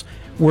 meals.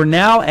 We're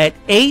now at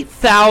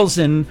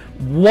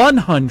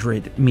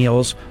 8,100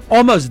 meals,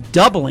 almost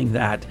doubling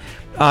that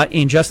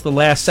in just the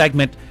last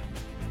segment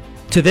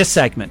to this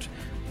segment.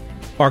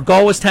 Our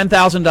goal is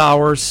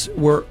 $10,000.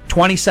 We're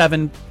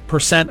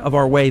 27% of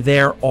our way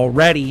there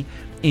already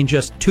in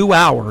just 2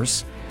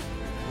 hours.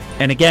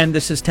 And again,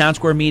 this is Town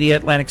Square Media,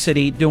 Atlantic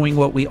City, doing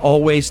what we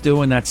always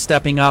do, and that's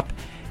stepping up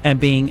and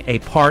being a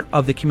part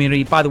of the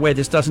community. By the way,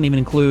 this doesn't even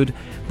include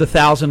the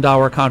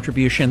 $1,000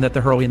 contribution that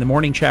the Hurley in the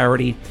Morning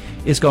charity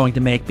is going to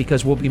make,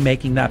 because we'll be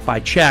making that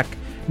by check,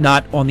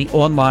 not on the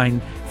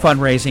online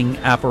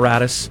fundraising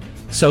apparatus.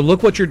 So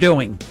look what you're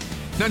doing.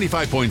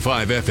 95.5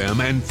 FM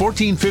and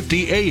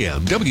 1450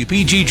 AM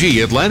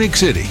WPGG Atlantic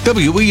City,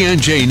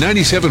 WENJ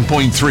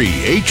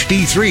 97.3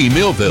 HD3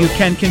 Millville. You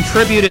can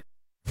contribute it.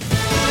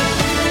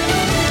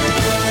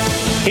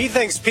 He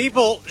thinks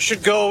people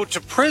should go to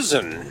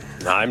prison.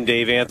 I'm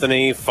Dave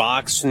Anthony,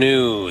 Fox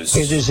News.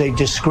 It is a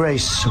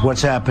disgrace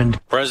what's happened.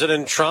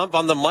 President Trump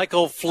on the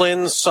Michael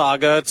Flynn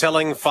saga,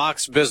 telling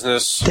Fox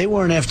Business. They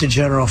weren't after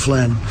General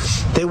Flynn.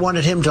 They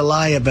wanted him to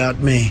lie about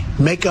me,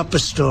 make up a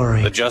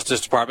story. The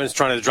Justice Department is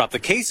trying to drop the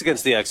case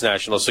against the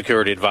ex-National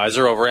Security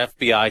Advisor over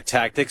FBI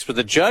tactics, but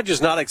the judge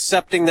is not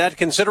accepting that,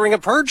 considering a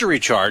perjury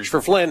charge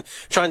for Flynn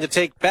trying to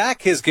take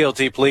back his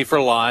guilty plea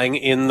for lying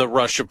in the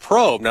Russia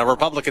probe. Now,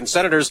 Republican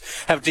senators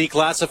have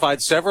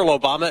declassified several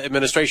Obama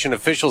administration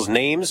officials'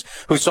 names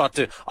who sought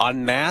to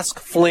unmask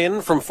Flynn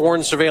from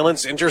foreign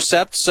surveillance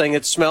intercepts, saying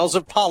it smells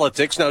of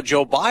politics. Now,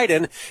 Joe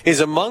Biden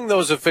is among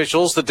those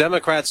officials. The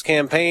Democrats'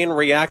 campaign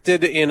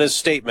reacted in a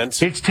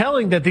statement. It's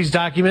telling that these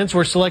documents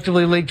were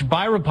selectively leaked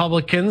by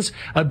Republicans,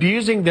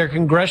 abusing their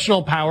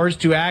congressional powers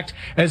to act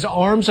as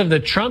arms of the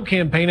Trump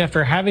campaign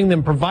after having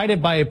them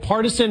provided by a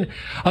partisan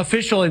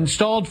official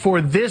installed for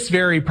this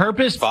very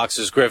purpose.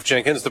 Fox's Griff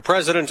Jenkins. The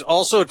president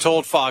also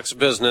told Fox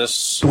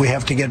Business, we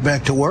have to get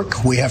back to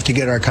work. We have to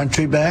get our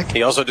country back. back.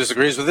 He also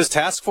disagrees with his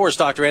task force,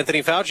 Dr.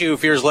 Anthony Fauci, who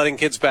fears letting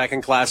kids back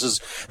in classes.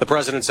 The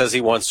president says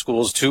he wants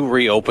schools to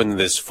reopen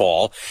this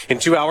fall. In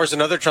 2 hours,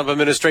 another Trump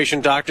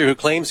administration doctor who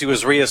claims he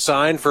was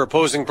reassigned for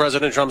opposing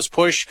President Trump's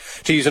push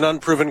to use an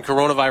unproven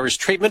coronavirus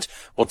treatment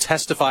will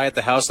testify at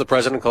the House. The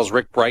president calls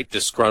Rick Bright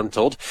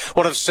disgruntled.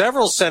 One of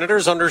several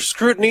senators under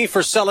scrutiny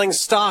for selling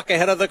stock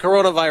ahead of the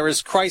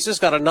coronavirus crisis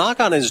got a knock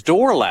on his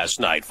door last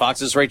night.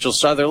 Fox's Rachel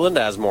Sutherland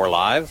has more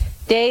live.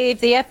 Dave,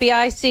 the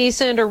FBI seized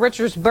Senator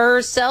Richard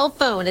Burr's cell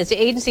phone as the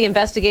agency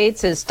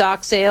investigates his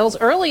stock sales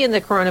early in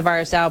the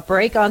coronavirus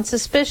outbreak on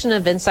suspicion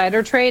of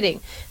insider trading.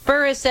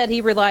 Burr has said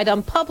he relied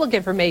on public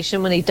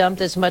information when he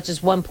dumped as much as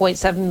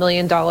 $1.7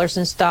 million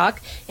in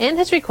stock and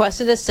has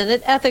requested a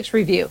Senate ethics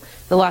review.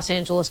 The Los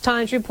Angeles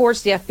Times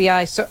reports the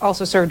FBI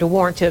also served a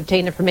warrant to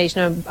obtain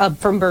information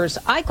from Burr's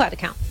iCloud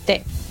account.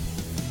 Dave.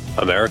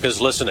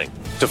 America's listening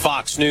to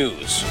Fox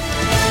News.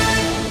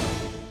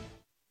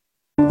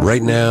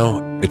 Right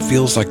now, it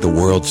feels like the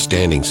world's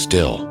standing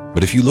still.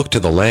 But if you look to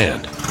the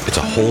land, it's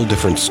a whole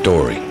different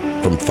story.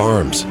 From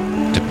farms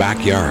to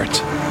backyards,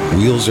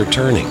 wheels are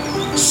turning,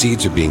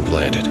 seeds are being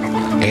planted,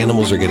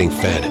 animals are getting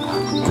fed,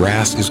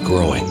 grass is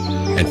growing,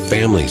 and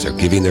families are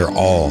giving their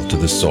all to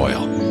the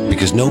soil.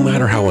 Because no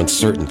matter how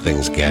uncertain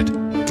things get,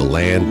 the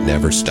land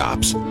never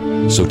stops.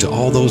 So to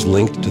all those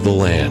linked to the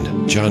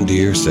land, John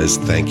Deere says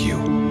thank you.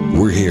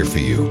 We're here for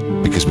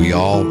you because we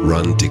all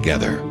run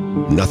together.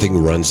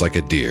 Nothing runs like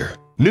a deer.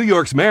 New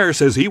York's mayor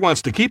says he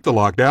wants to keep the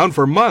lockdown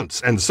for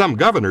months, and some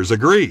governors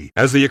agree.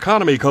 As the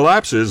economy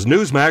collapses,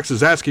 Newsmax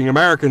is asking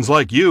Americans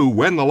like you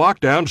when the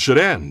lockdown should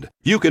end.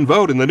 You can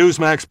vote in the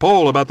Newsmax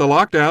poll about the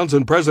lockdowns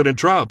and President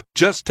Trump.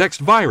 Just text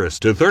VIRUS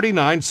to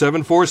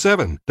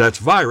 39747. That's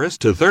VIRUS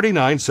to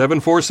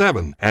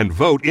 39747 and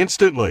vote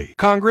instantly.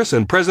 Congress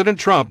and President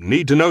Trump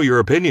need to know your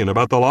opinion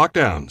about the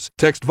lockdowns.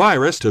 Text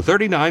VIRUS to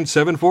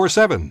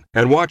 39747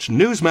 and watch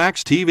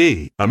Newsmax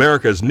TV,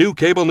 America's new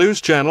cable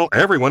news channel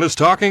everyone is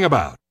talking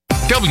about.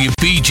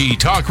 WPG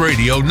Talk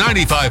Radio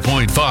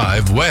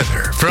 95.5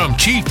 weather from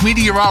Chief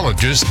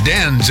Meteorologist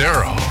Dan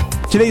Zarrow.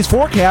 Today's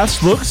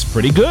forecast looks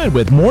pretty good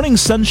with morning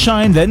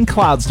sunshine, then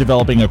clouds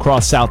developing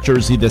across South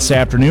Jersey this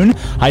afternoon.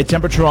 High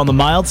temperature on the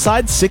mild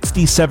side,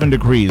 67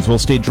 degrees. Will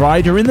stay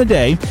dry during the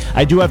day.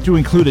 I do have to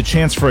include a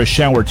chance for a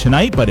shower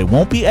tonight, but it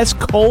won't be as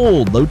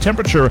cold. Low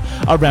temperature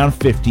around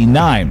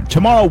 59.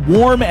 Tomorrow,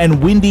 warm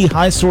and windy,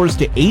 high soars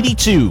to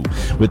 82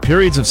 with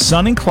periods of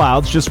sun and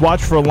clouds. Just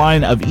watch for a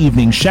line of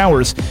evening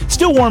showers.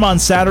 Still warm on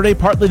Saturday,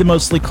 partly to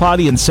mostly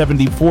cloudy and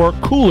 74.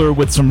 Cooler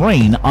with some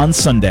rain on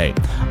Sunday.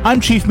 I'm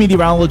Chief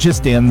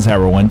Meteorologist Dan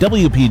Zarrow on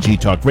WPG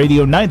Talk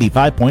Radio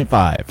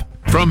 95.5.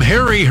 From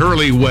Harry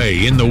Hurley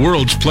Way in the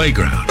world's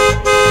playground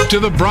to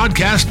the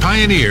broadcast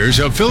pioneers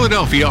of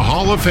Philadelphia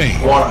Hall of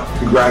Fame. I want to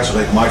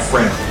congratulate my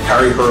friend,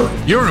 Harry Hurley.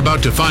 You're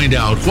about to find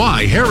out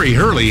why Harry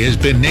Hurley has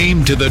been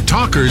named to the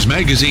Talkers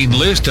Magazine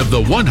list of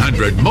the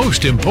 100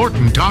 most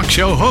important talk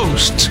show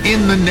hosts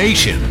in the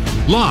nation.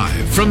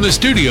 Live from the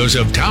studios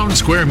of Town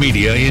Square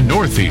Media in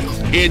Northfield,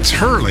 it's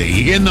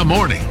Hurley in the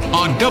Morning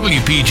on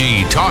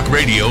WPG Talk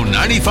Radio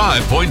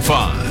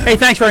 95.5. Hey,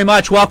 thanks very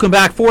much. Welcome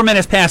back. 4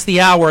 minutes past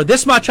the hour.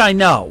 This much I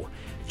know.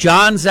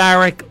 John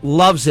Zarek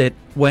loves it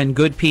when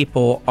good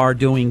people are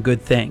doing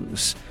good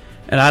things.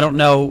 And I don't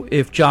know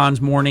if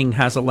John's morning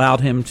has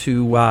allowed him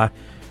to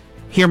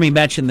hear me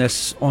mention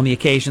this on the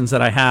occasions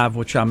that I have,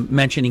 which I'm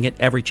mentioning it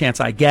every chance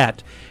I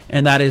get.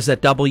 And that is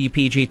that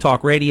WPG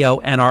Talk Radio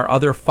and our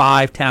other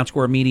 5 Town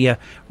Square Media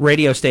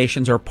radio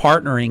stations are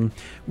partnering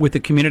with the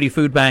Community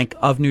Food Bank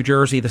of New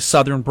Jersey, the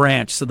Southern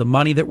Branch. So the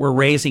money that we're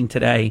raising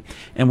today,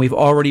 and we've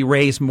already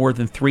raised more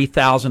than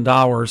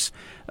 $3,000,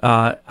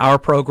 our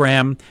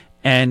program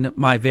and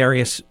my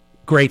various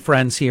great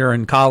friends here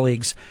and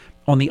colleagues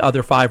on the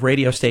other 5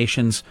 radio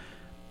stations,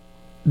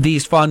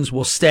 these funds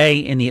will stay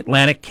in the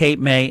Atlantic, Cape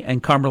May,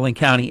 and Cumberland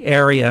County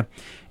area.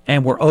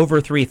 And we're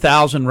over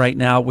 3,000 right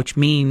now, which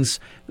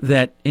means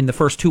that in the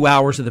first 2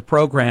 hours of the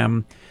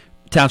program,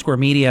 Town Square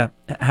Media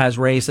has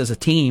raised as a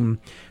team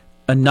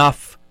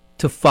enough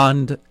to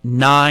fund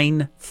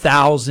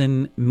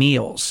 9,000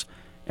 meals.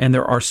 And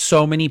there are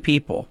so many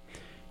people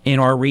in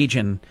our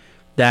region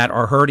that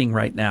are hurting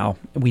right now.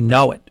 We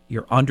know it.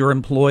 You're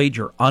underemployed,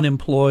 you're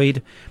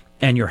unemployed,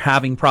 and you're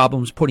having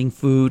problems putting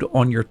food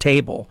on your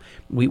table.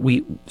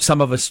 We some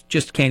of us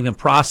just can't even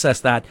process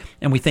that,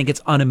 and we think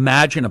it's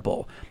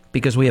unimaginable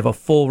because we have a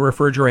full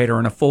refrigerator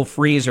and a full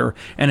freezer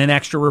and an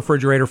extra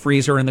refrigerator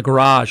freezer in the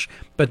garage.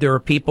 But there are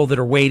people that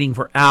are waiting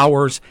for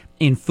hours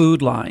in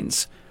food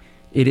lines.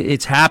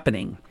 It's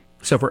happening.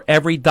 So for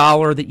every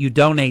dollar that you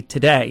donate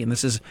today, and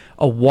this is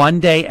a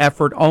one-day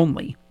effort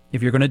only,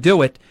 if you're going to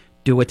do it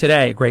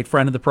today. A great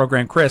friend of the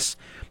program, Chris,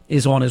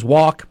 is on his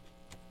walk.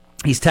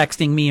 He's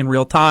texting me in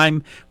real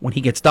time. When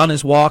he gets done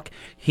his walk,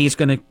 he's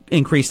going to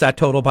increase that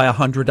total by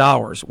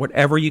 $100.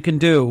 Whatever you can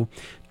do,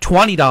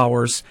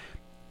 $20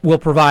 will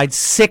provide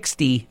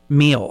 60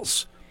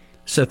 meals.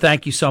 So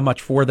thank you so much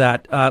for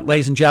that.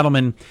 Ladies and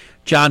gentlemen,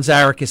 John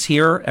Zarek is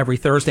here every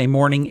Thursday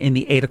morning in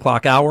the 8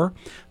 o'clock hour.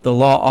 The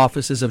law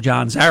offices of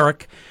John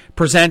Zarek,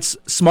 presents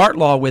Smart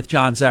Law with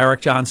John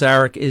Zarek. John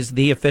Zarek is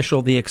the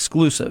official, the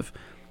exclusive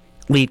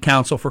lead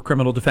counsel for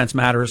criminal defense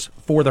matters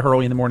for the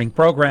Hurley in the Morning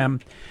program.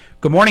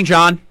 Good morning,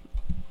 John.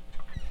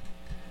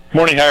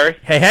 Morning, Harry.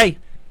 Hey.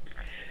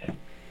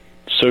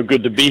 So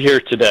good to be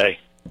here today.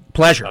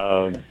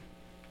 Pleasure.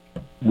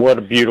 What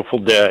a beautiful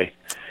day.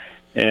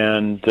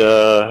 And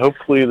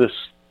hopefully this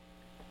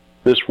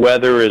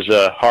weather is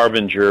a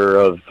harbinger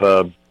of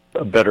a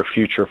better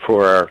future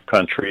for our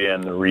country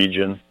and the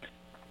region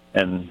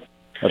and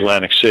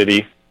Atlantic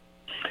City.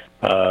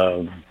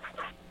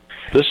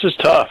 This is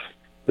tough.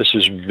 This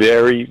is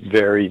very,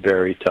 very,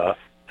 very tough.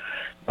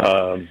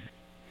 I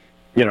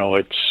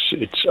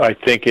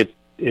think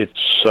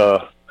it's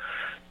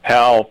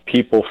how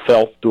people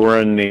felt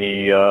during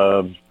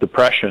the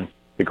Depression,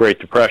 the Great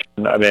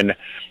Depression. I mean,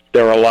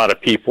 there were a lot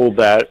of people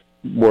that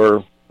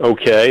were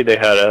okay. They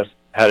had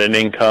an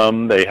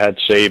income, they had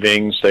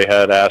savings, they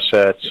had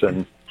assets,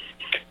 and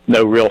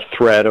no real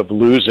threat of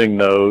losing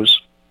those.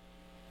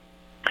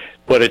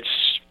 But it's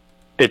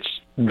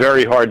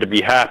very hard to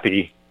be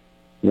happy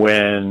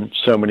when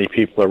so many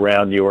people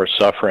around you are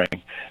suffering.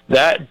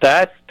 That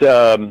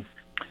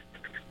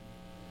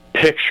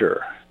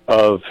picture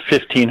of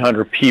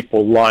 1,500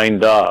 people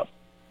lined up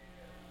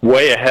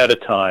way ahead of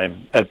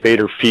time at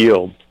Bader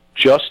Field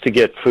just to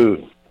get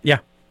food. Yeah.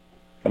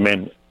 I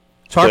mean,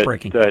 it's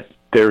heartbreaking. And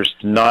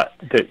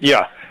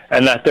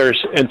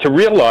to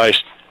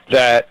realize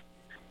that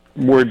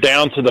we're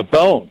down to the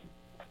bone.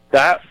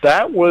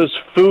 That was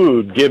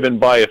food given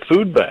by a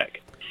food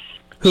bank.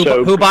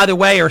 Who, by the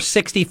way, are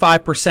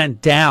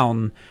 65%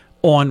 down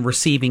on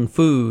receiving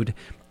food.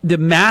 The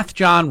math,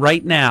 John,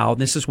 right now,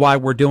 this is why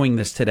we're doing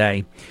this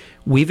today,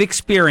 we've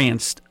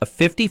experienced a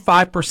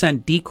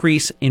 55%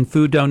 decrease in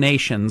food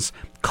donations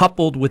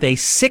coupled with a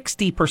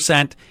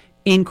 60%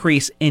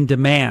 increase in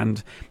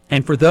demand.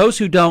 And for those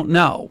who don't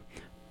know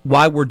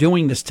why we're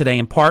doing this today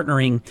and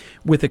partnering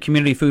with the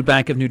Community Food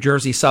Bank of New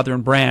Jersey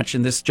Southern Branch,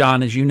 and this,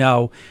 John, as you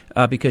know,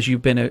 because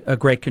you've been a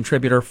great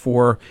contributor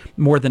for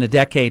more than a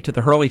decade to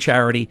the Hurley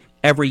charity,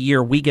 every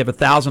year we give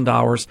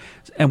 $1,000,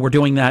 and we're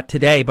doing that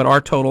today, but our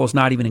total is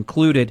not even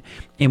included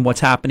in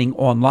what's happening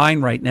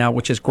online right now,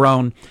 which has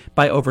grown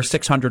by over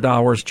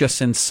 $600 just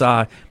since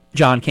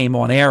John came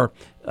on air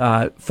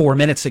 4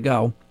 minutes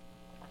ago.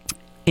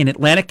 In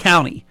Atlantic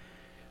County,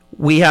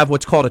 we have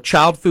what's called a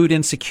child food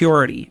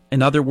insecurity.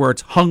 In other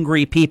words,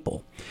 hungry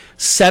people.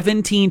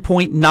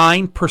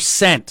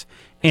 17.9%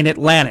 in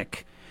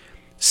Atlantic.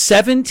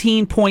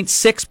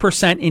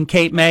 17.6% in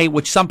Cape May,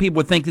 which some people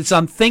would think is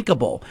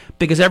unthinkable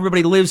because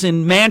everybody lives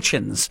in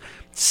mansions.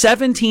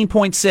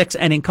 17.6%,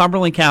 and in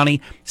Cumberland County,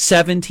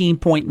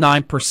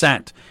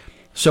 17.9%.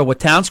 So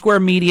what Town Square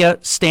Media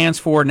stands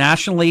for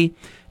nationally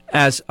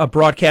as a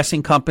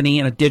broadcasting company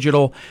and a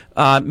digital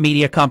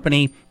media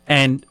company,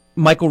 and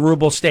Michael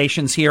Rubel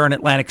stations here in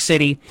Atlantic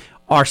City,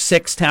 our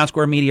 6 Town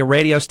Square Media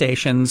radio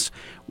stations.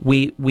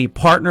 We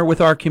partner with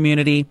our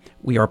community.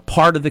 We are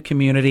part of the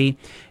community.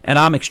 And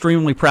I'm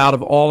extremely proud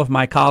of all of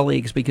my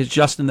colleagues because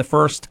just in the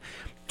first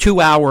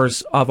 2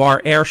 hours of our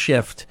air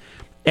shift,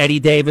 Eddie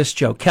Davis,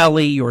 Joe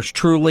Kelly, yours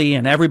truly,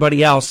 and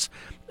everybody else,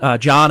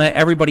 Jonna,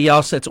 everybody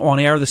else that's on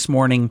air this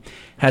morning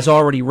has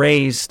already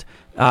raised,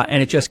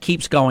 and it just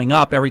keeps going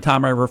up every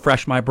time I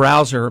refresh my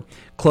browser,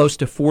 close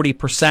to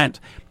 40%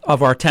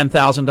 of our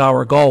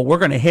 $10,000 goal. We're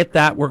going to hit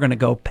that. We're going to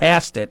go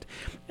past it.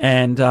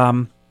 And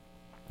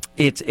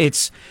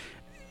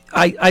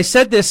I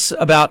said this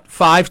about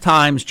 5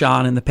 times,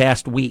 John, in the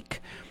past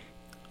week.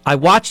 I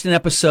watched an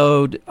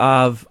episode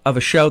of a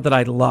show that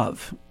I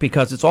love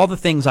because it's all the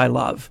things I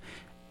love,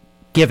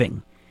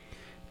 giving.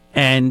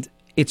 And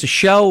it's a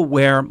show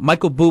where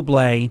Michael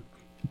Bublé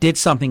did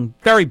something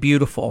very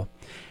beautiful.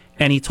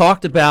 And he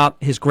talked about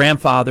his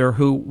grandfather,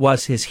 who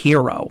was his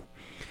hero.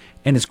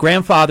 And his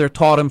grandfather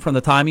taught him from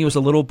the time he was a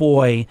little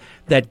boy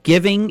that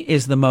giving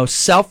is the most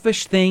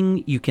selfish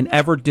thing you can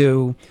ever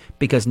do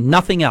because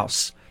nothing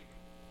else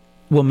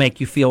will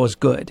make you feel as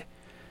good.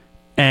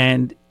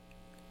 And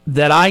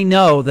that I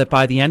know that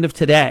by the end of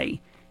today,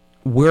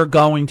 we're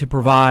going to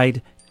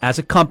provide, as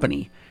a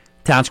company,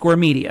 Town Square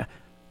Media,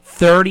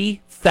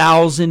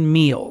 30,000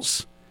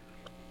 meals.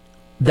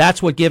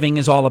 That's what giving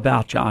is all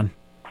about, John.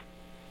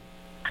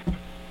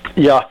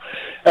 Yeah,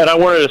 and I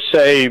wanted to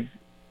say,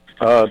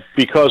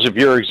 because of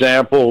your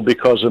example,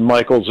 because of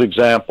Michael's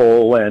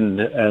example,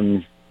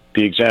 and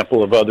the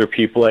example of other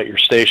people at your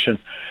station,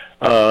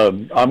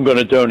 I'm going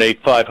to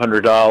donate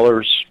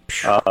 $500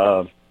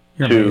 to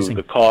amazing.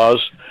 the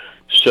cause.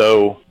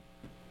 So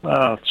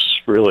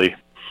it's really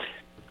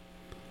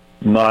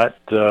not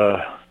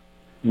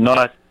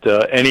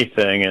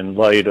anything in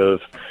light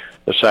of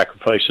the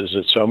sacrifices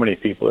that so many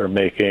people are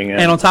making.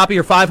 And on top of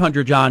your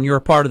 500, John, you're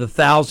a part of the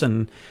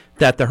 1,000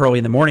 that the Hurley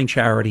in the Morning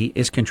charity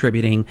is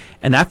contributing,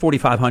 and that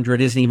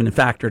 4,500 isn't even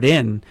factored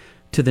in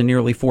to the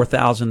nearly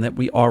 4,000 that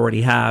we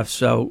already have.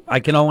 So I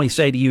can only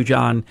say to you,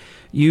 John,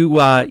 you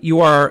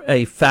are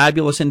a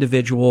fabulous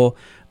individual.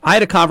 I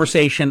had a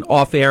conversation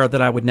off air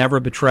that I would never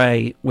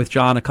betray with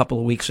John a couple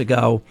of weeks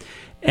ago,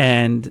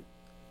 and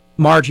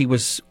Margie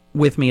was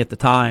with me at the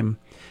time,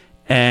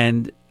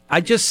 and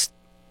I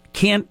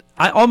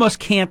almost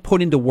can't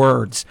put into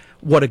words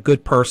what a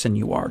good person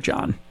you are,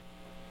 John.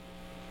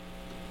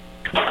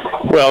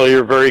 Well,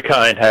 you're very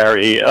kind,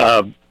 Harry.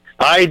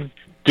 I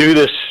do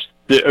this,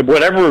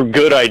 whatever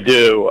good I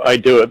do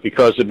it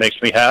because it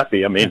makes me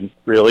happy. I mean,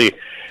 really,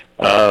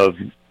 I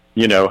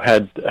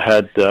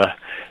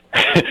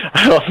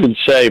often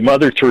say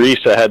Mother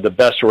Teresa had the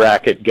best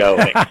racket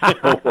going in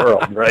the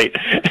world, right?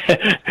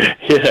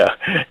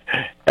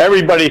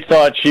 Everybody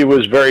thought she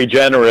was very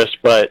generous,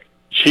 but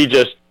she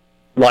just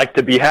liked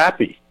to be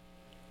happy.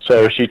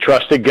 So she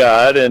trusted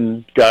God,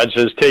 and God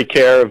says, take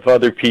care of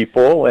other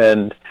people,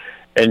 and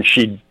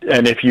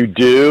if you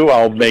do,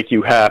 I'll make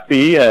you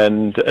happy,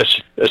 and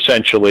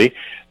essentially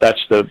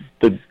that's the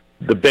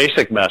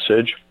basic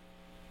message.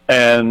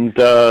 And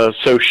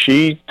so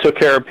she took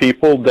care of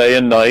people day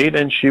and night,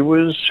 and she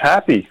was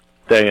happy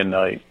day and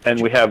night.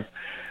 And we have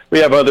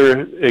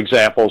other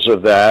examples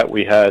of that.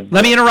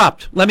 Let me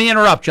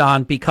interrupt,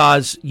 John,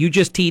 because you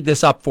just teed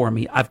this up for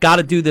me. I've got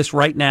to do this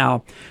right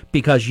now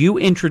because you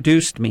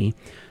introduced me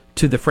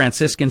to the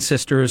Franciscan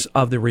Sisters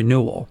of the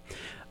Renewal.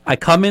 I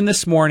come in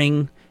this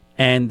morning,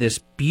 and this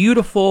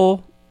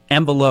beautiful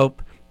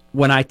envelope,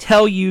 when I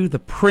tell you the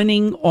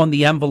printing on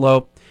the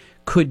envelope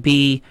could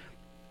be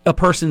a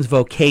person's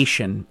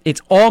vocation.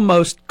 It's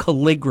almost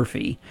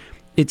calligraphy.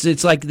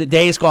 It's like the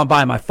days gone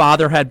by. My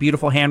father had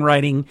beautiful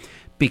handwriting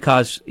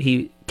because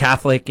he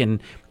Catholic,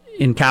 and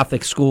in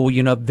Catholic school,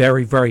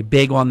 very, very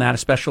big on that,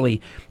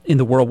 especially in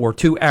the World War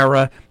II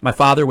era. My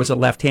father was a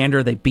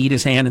left-hander. They beat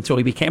his hand until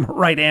he became a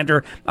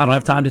right-hander. I don't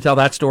have time to tell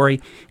that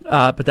story,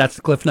 but that's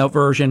the Cliff Note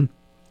version.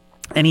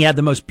 And he had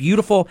the most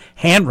beautiful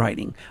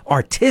handwriting,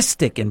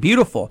 artistic and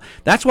beautiful.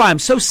 That's why I'm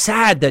so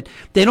sad that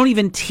they don't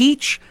even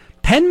teach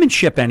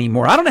penmanship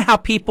anymore. I don't know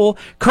how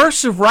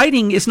cursive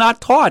writing is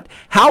not taught.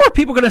 How are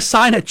people going to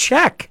sign a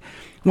check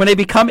when they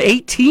become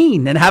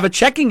 18 and have a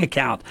checking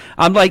account?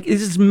 I'm like,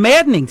 this is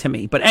maddening to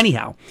me. But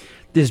anyhow,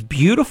 this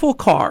beautiful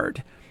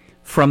card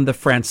from the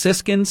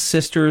Franciscan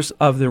Sisters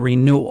of the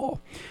Renewal,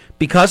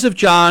 because of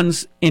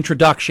John's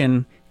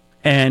introduction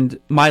and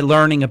my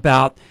learning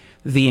about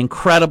the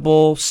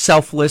incredible,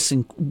 selfless,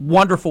 and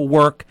wonderful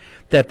work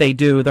that they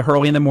do, the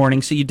Hurley in the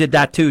Morning. So you did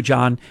that too,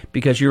 John,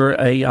 because you're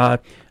a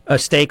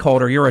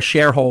stakeholder, you're a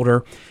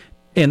shareholder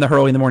in the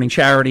Hurley in the Morning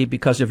charity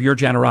because of your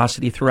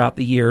generosity throughout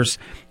the years.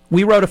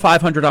 We wrote a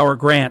 $500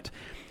 grant.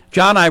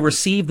 John, I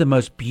received the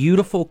most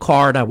beautiful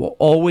card. I will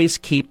always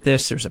keep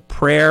this. There's a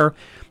prayer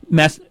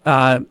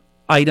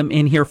item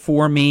in here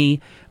for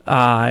me.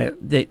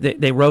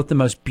 They wrote the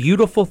most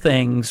beautiful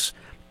things.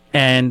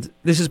 And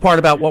this is part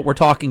about what we're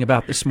talking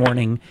about this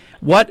morning.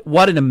 What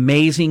an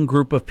amazing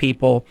group of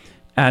people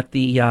at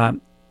the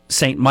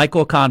St.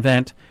 Michael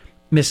Convent,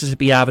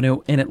 Mississippi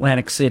Avenue in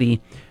Atlantic City.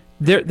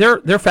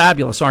 They're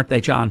fabulous, aren't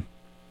they, John?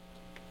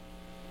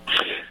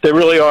 They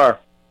really are.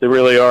 They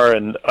really are.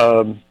 And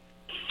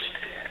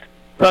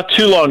not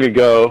too long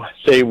ago,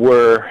 they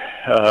were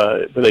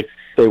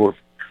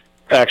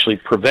actually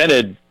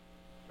prevented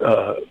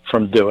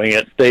from doing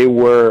it. They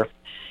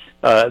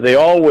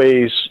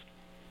always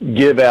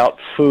give out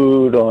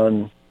food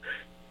on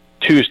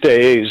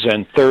Tuesdays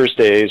and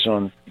Thursdays.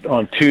 On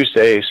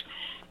Tuesdays,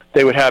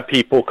 they would have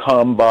people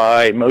come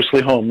by,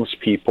 mostly homeless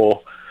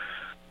people,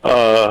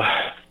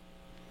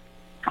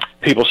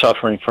 people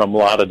suffering from a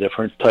lot of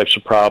different types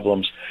of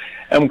problems,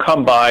 and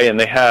come by, and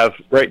they have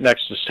right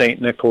next to St.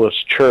 Nicholas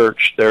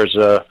Church, there's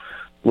a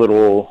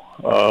little,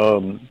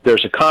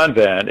 there's a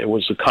convent. It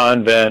was a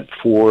convent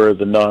for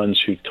the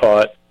nuns who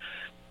taught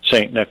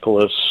St.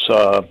 Nicholas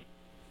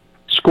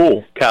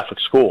school, Catholic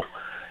school,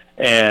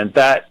 and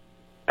that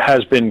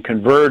has been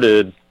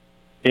converted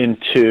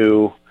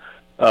into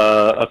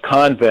a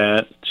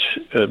convent,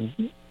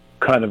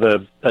 kind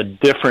of a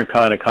different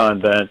kind of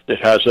convent. It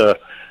has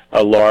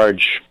a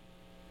large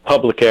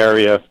public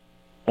area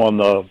on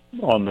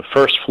the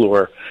first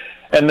floor,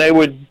 and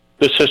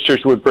the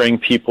sisters would bring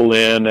people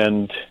in,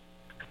 and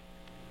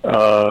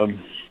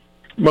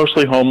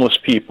mostly homeless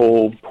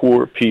people,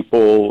 poor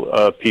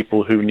people,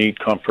 people who need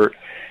comfort,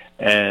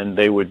 and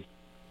they would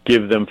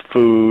give them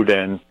food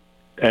and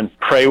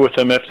pray with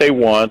them if they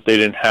want. They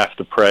didn't have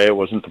to pray. It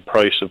wasn't the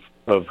price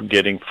of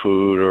getting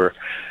food or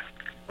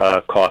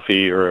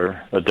coffee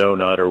or a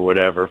donut or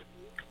whatever.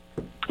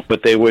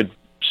 But they would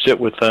sit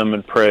with them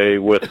and pray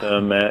with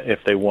them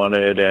if they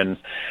wanted, and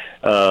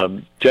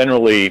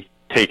generally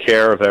take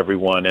care of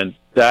everyone. And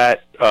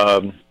that,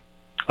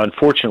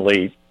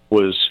 unfortunately,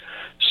 was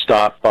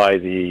stopped by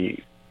the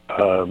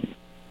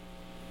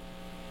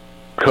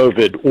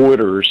COVID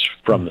orders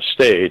from the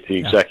state, the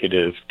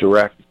executive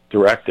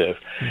directive.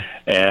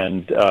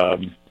 And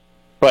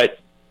but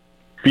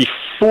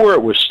before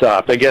it was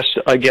stopped, I guess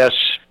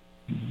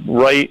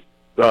right,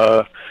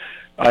 I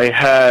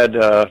had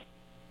an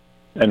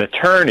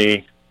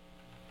attorney,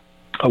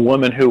 a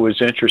woman who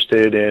was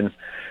interested in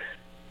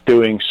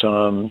doing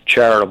some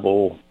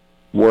charitable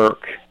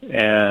work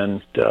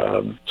and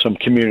some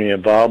community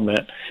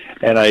involvement,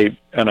 and I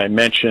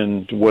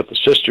mentioned what the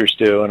sisters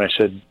do, and I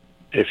said,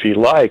 if you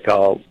like,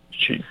 I'll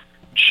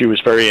she was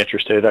very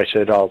interested. I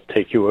said, I'll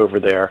take you over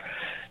there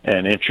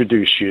and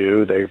introduce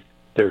you.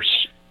 They're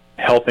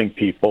helping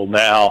people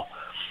now.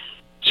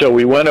 So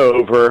we went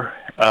over.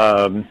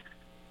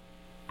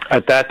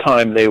 At that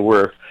time, they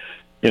were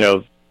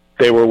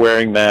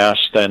wearing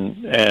masks,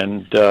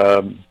 and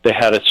they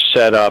had it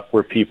set up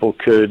where people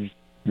could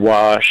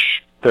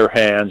wash their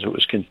hands. It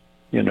was,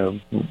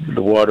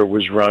 the water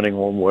was running,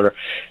 warm water,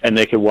 and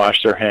they could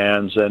wash their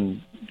hands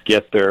and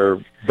get their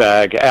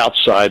bag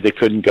outside. They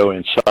couldn't go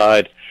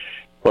inside,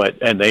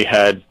 and they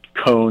had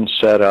cones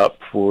set up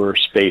for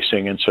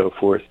spacing and so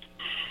forth.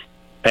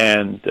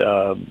 And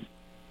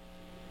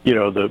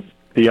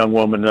the young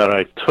woman that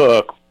I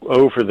took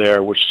over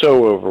there was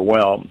so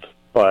overwhelmed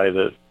by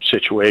the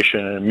situation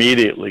and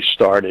immediately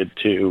started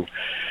to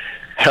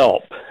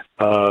help,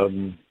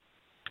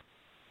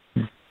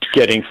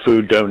 getting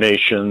food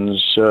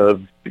donations,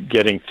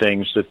 getting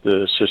things that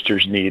the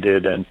sisters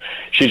needed, and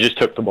she just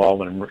took the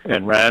ball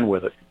and ran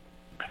with it.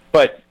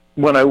 But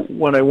when I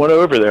went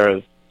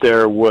over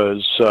there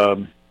was,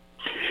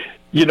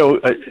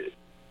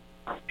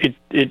 it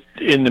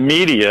in the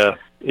media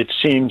it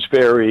seems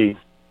very.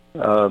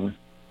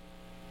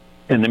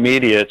 In the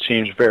media, it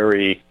seems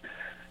very,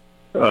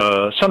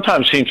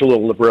 sometimes seems a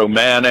little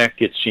romantic.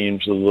 It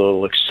seems a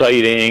little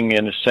exciting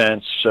in a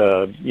sense,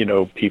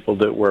 people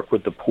that work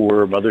with the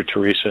poor, Mother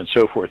Teresa and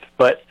so forth.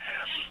 But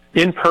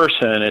in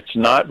person, it's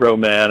not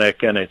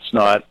romantic and it's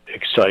not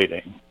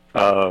exciting.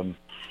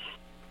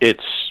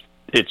 It's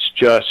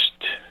just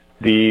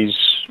these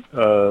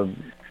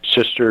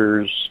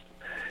sisters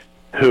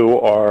who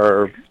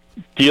are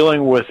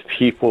dealing with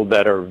people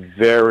that are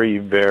very,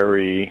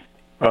 very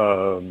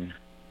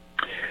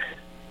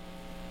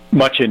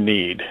much in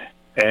need,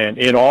 and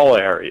in all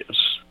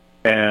areas,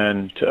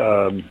 and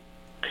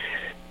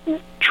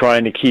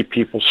trying to keep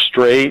people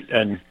straight.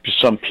 And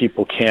some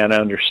people can't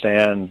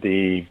understand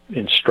the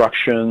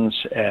instructions,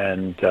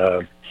 and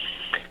I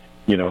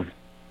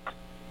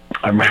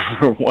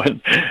remember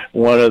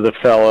one of the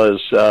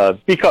fellas,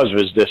 because of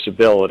his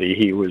disability,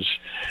 he was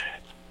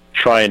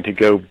trying to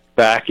go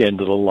back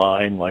into the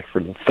line like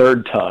for the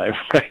third time,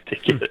 right, to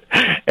get it.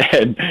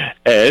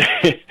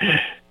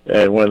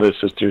 And one of the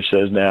sisters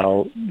says,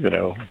 now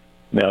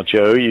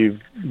Joe, you've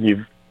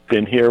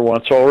been here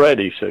once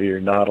already, so you're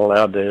not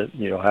allowed to,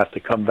 have to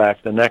come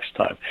back the next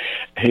time.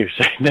 And he was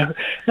saying,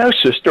 no,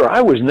 sister,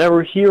 I was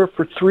never here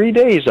for 3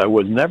 days. I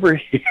was never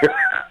here.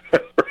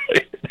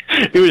 Right?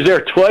 He was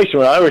there twice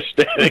when I was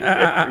standing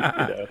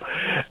there.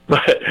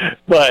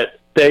 But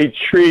they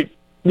treat,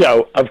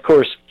 of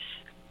course,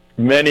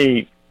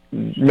 many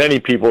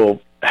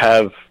people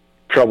have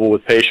trouble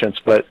with patience,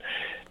 but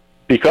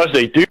because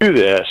they do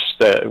this,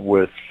 that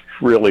with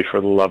really for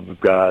the love of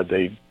God,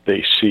 they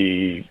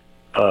see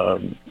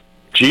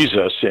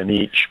Jesus in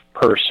each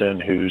person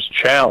who's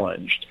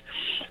challenged.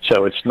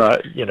 So it's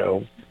not,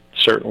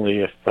 certainly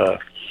if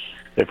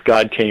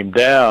God came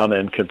down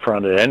and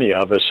confronted any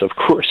of us, of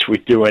course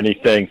we'd do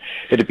anything.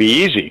 It'd be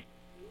easy.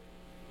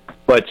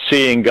 But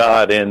seeing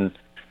God in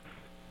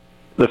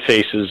the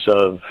faces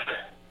of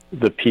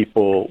the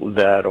people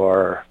that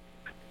are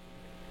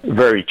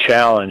very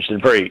challenged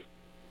and very,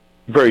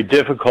 very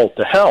difficult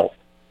to help.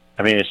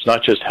 I mean, it's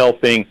not just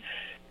helping.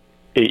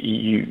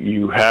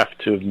 You have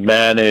to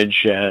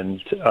manage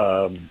and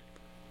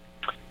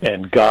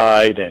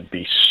guide and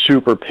be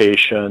super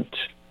patient,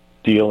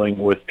 dealing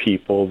with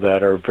people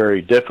that are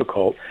very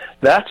difficult.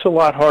 That's a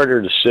lot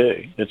harder to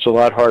see. It's a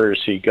lot harder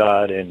to see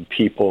God in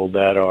people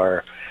that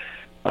are,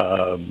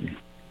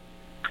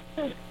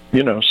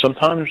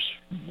 sometimes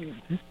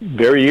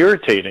very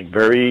irritating,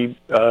 very,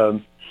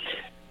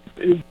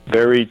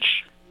 very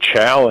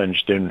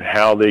challenged in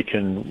how they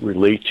can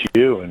relate to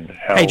you and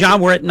how. Hey, John,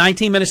 we're at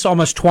 19 minutes,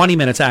 almost 20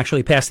 minutes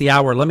actually past the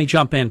hour. Let me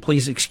jump in.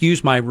 Please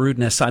excuse my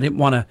rudeness. I didn't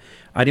want to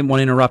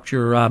interrupt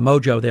your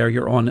mojo there.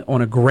 You're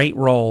on a great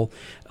roll.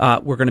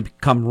 We're going to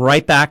come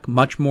right back,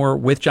 much more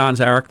with John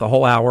Zarek, the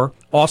whole hour.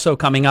 Also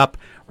coming up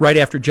right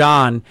after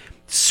John,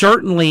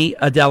 certainly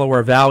a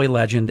Delaware Valley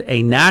legend,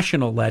 a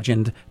national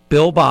legend,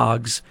 Bill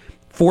Boggs,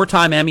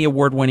 4-time Emmy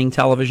Award-winning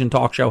television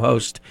talk show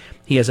host.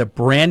 He has a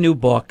brand new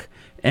book,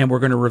 and we're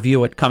going to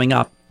review it coming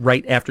up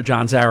right after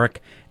John Zarek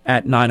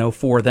at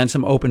 9:04. Then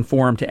some open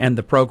forum to end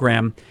the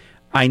program.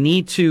 I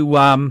need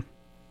to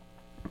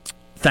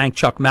thank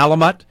Chuck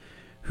Malamut,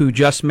 who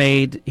just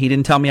made, he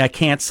didn't tell me I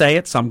can't say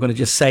it, so I'm going to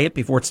just say it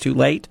before it's too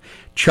late.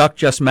 Chuck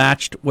just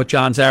matched what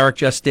John Zarek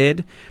just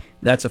did.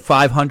 That's a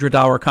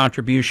 $500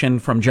 contribution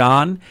from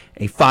John,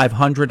 a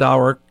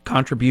 $500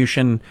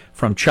 contribution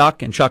from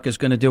Chuck, and Chuck is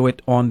going to do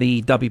it on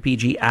the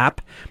WPG app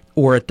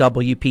or at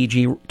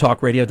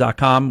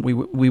WPGtalkradio.com.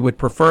 We would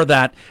prefer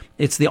that.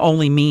 It's the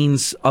only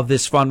means of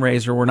this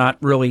fundraiser. We're not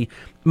really,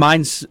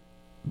 mine's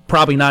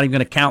probably not even going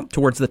to count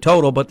towards the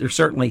total, but they're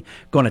certainly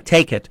going to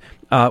take it.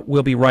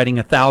 We'll be writing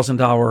a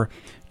 $1,000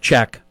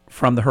 check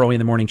from the Hurley in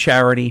the Morning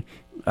charity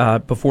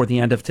before the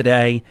end of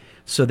today.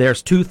 So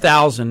there's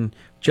 $2,000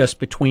 just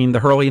between the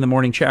Hurley in the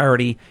Morning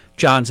charity,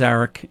 John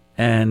Zarek,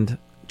 and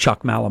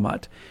Chuck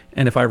Malamut.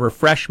 And if I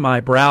refresh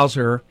my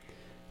browser,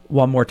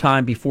 one more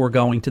time before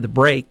going to the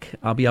break.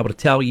 I'll be able to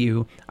tell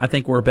you, I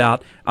think we're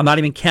about, I'm not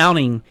even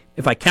counting,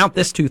 if I count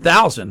this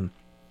 2,000,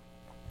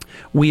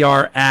 we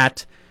are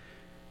at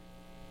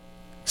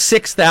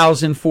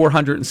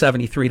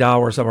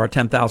 $6,473 of our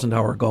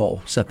 $10,000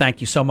 goal. So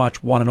thank you so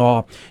much, one and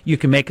all. You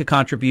can make a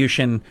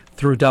contribution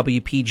through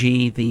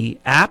WPG, the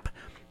app,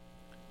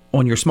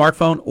 on your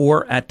smartphone,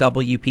 or at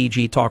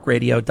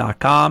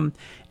WPGTalkRadio.com.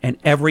 And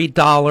every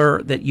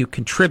dollar that you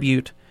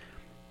contribute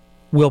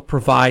will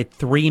provide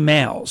three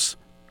meals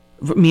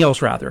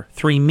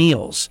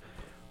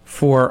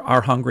for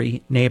our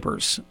hungry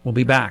neighbors. We'll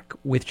be back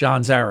with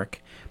John Zarek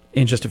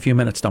in just a few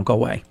minutes. Don't go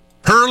away.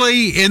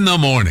 Hurley in the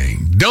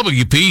Morning,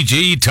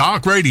 WPG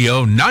Talk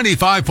Radio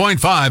 95.5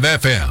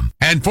 FM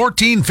and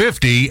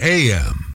 1450 AM.